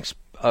certain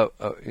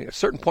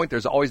point,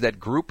 there's always that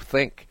group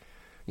think,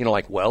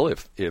 like, well,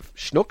 if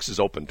Schnucks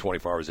is open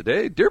 24 hours a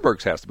day,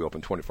 Deerberg's has to be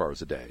open 24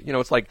 hours a day.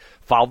 It's like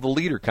follow the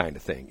leader kind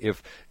of thing.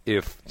 If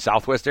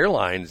Southwest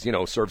Airlines,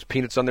 serves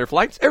peanuts on their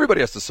flights,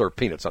 everybody has to serve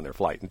peanuts on their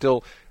flight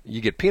until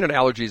you get peanut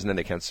allergies and then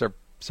they can't serve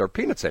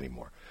peanuts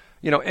anymore.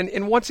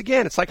 And once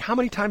again, it's like how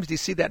many times do you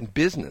see that in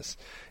business?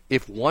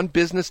 If one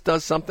business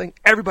does something,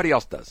 everybody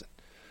else does it.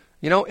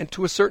 And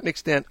to a certain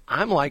extent,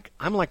 I'm like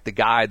the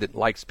guy that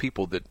likes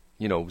people that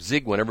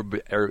zig when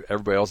everybody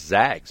else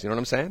zags. You know what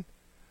I'm saying?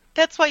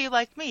 That's why you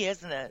like me,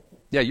 isn't it?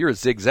 Yeah, you're a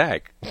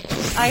zigzag.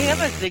 I am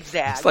a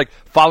zigzag. It's like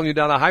following you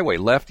down the highway.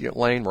 Left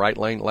lane, right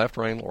lane, left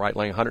lane, right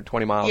lane,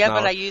 120 miles an hour. Yeah,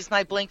 but I use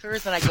my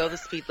blinkers and I go the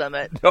speed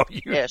limit. No, you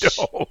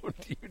don't.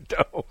 You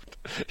don't.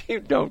 You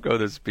don't go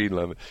the speed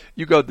limit.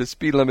 You go the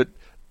speed limit.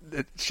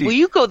 Well,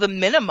 you go the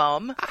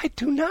minimum. I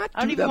do not. I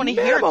don't even want to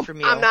hear it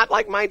from you. I'm not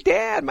like my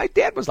dad. My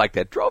dad was like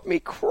that. Drove me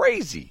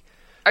crazy.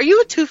 Are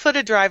you a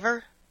two-footed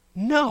driver?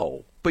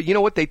 No. But you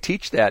know what? They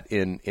teach that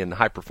in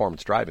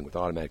high-performance driving with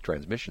automatic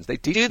transmissions. They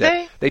teach Do that.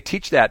 they? They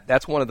teach that.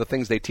 That's one of the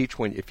things they teach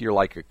if you're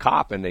like a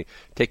cop and they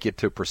take you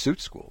to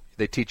pursuit school.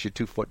 They teach you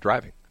 2-foot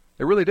driving.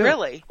 They really do.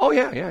 Really? Oh,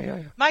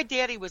 yeah. My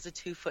daddy was a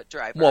 2-foot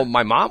driver. Well,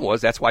 my mom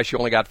was. That's why she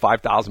only got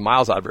 5,000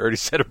 miles out of every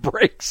set of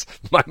brakes.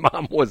 My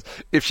mom was,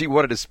 if she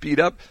wanted to speed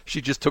up,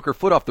 she just took her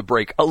foot off the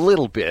brake a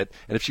little bit.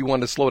 And if she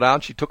wanted to slow down,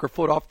 she took her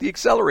foot off the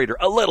accelerator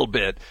a little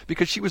bit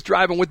because she was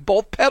driving with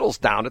both pedals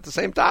down at the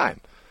same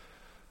time.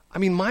 I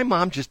mean, my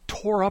mom just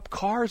tore up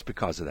cars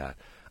because of that.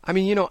 I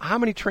mean, how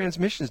many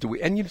transmissions do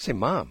we? And you'd say,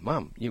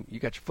 Mom, you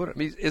got your foot. I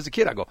mean, as a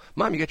kid, I go,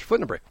 Mom, you got your foot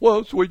in the brake. Well,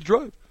 that's the way you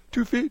drive,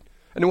 2 feet.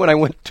 And then when I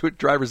went to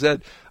driver's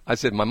ed, I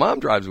said, my mom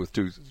drives with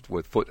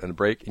foot in the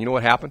brake. And you know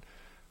what happened?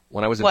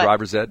 When I was in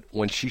driver's ed,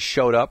 when she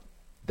showed up,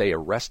 they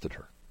arrested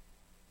her.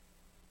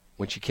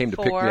 When she came to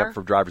pick me up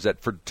for driver's ed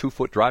for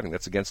 2-foot driving,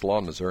 that's against the law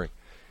in Missouri.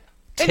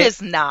 It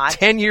is not.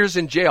 10 years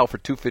in jail for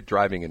 2-foot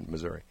driving in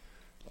Missouri.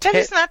 That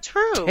is not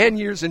true. 10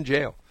 years in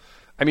jail.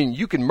 I mean,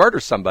 you can murder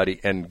somebody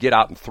and get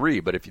out in 3,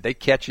 but if they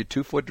catch you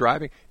 2-foot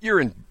driving, you're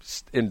in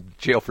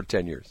jail for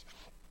 10 years.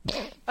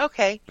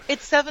 Okay.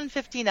 It's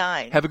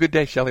 7:59. Have a good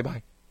day, Shelley.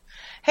 Bye.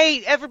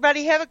 Hey,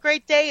 everybody, have a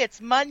great day. It's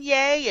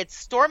Monday. It's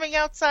storming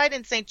outside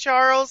in St.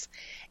 Charles.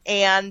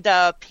 And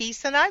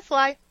peace and I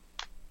fly.